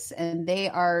Columbus, and they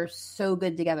are so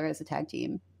good together as a tag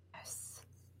team.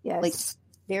 Yes. Like,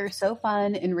 they're so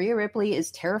fun, and Rhea Ripley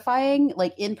is terrifying.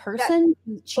 Like, in person,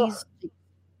 she's...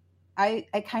 I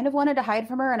kind of wanted to hide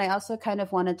from her, and I also kind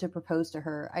of wanted to propose to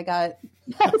her. I got...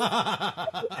 Exactly how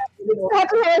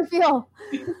I feel.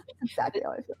 Exactly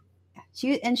how I feel.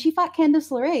 She fought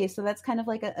Candice LeRae, so that's kind of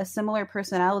like a similar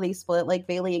personality split. Like,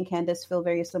 Bayley and Candice feel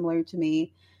very similar to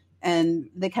me,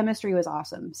 and the chemistry was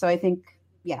awesome. So I think,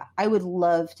 yeah, I would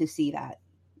love to see that,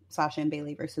 Sasha and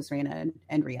Bayley versus Reina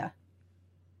and Rhea.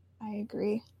 I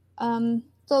agree.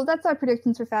 So that's our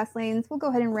predictions for Fast Lanes. We'll go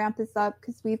ahead and ramp this up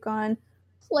because we've gone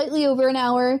slightly over an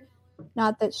hour.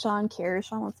 Not that Sean cares.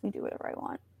 Sean lets me do whatever I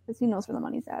want because he knows where the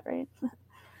money's at, right?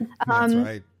 That's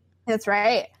right. That's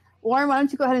right. Warren, why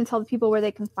don't you go ahead and tell the people where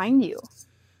they can find you?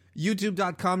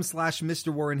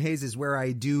 YouTube.com/Mr. Warren Hayes is where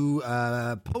I do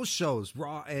post shows,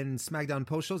 Raw and SmackDown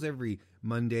post shows every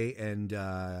Monday and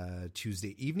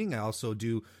Tuesday evening. I also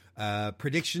do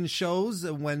prediction shows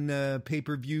when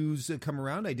pay-per-views come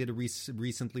around. I did a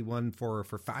recently one for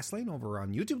Fastlane over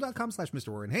on youtube.com/Mr.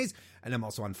 Warren Hayes. And I'm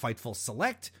also on Fightful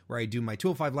Select, where I do my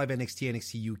 205 Live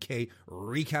NXT UK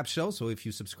recap show. So if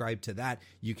you subscribe to that,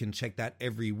 you can check that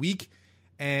every week.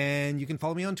 And you can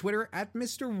follow me on Twitter at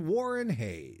Mr. Warren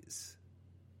Hayes.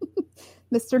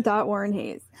 Mr. Warren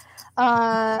Hayes.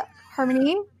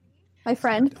 Harmony, my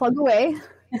friend, plug away.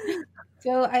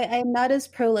 So I'm not as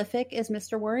prolific as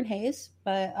Mr. Warren Hayes,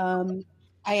 but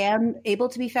I am able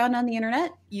to be found on the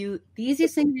internet. The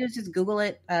easiest thing to do is just Google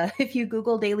it. If you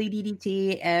Google Daily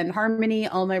DDT and Harmony,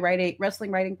 all my wrestling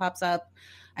writing pops up.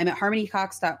 I'm at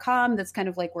harmonycox.com. That's kind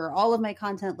of like where all of my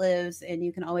content lives. And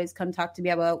you can always come talk to me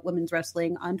about women's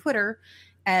wrestling on Twitter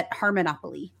at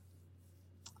Harmonopoly.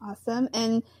 Awesome.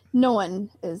 And no one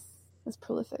is as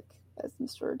prolific as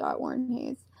Mr. Warren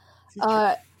Hayes.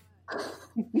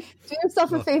 Do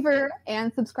yourself a favor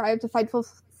and subscribe to Fightful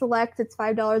Select. It's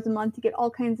 $5 a month to get all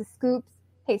kinds of scoops.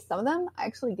 Hey, some of them I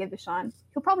actually give to Sean.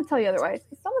 He'll probably tell you otherwise.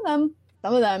 Some of them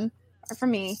are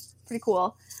from me. Pretty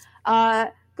cool.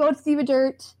 Go to Diva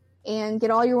Dirt and get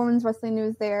all your women's wrestling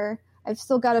news there. I've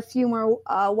still got a few more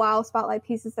WoW Spotlight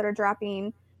pieces that are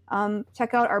dropping.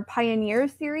 Check out our Pioneer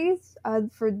series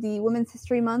for the Women's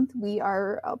History Month. We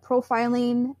are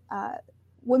profiling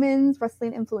women's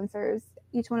wrestling influencers.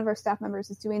 Each one of our staff members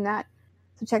is doing that.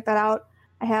 So check that out.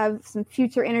 I have some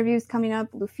future interviews coming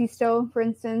up. Lufisto, for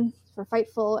instance, for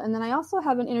Fightful. And then I also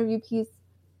have an interview piece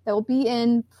that will be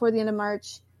in before the end of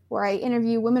March, where I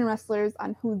interview women wrestlers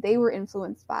on who they were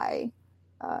influenced by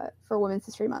for Women's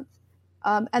History Month.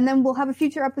 And then we'll have a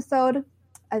future episode.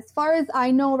 As far as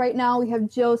I know right now, we have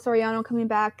Joe Soriano coming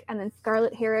back, and then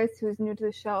Scarlett Harris, who is new to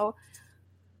the show.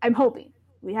 I'm hoping.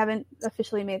 We haven't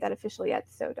officially made that official yet,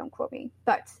 so don't quote me.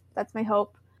 But that's my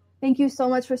hope. Thank you so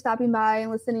much for stopping by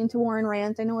and listening to Warren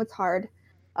rant. I know it's hard.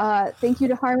 Thank you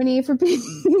to Harmony for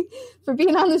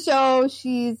being on the show.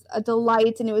 She's a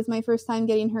delight, and it was my first time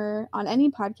getting her on any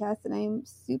podcast, and I'm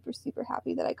super, super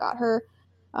happy that I got her.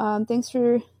 Thanks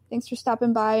for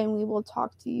stopping by, and we will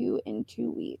talk to you in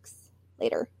 2 weeks.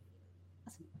 Later.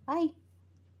 Bye.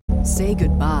 Say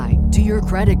goodbye to your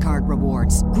credit card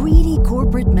rewards. Greedy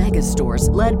corporate mega stores,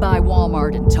 led by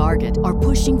Walmart and Target, are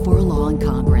pushing for a law in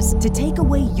Congress to take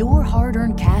away your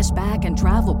hard-earned cash back and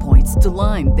travel points to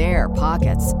line their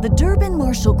pockets. The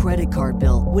Durbin-Marshall credit card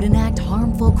bill would enact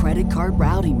harmful credit card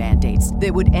routing mandates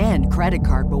that would end credit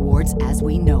card rewards as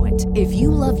we know it. If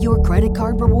you love your credit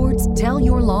card rewards, tell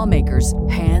your lawmakers,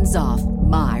 hands off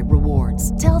my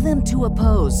rewards. Tell them to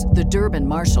oppose the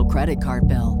Durbin-Marshall credit card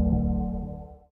bill.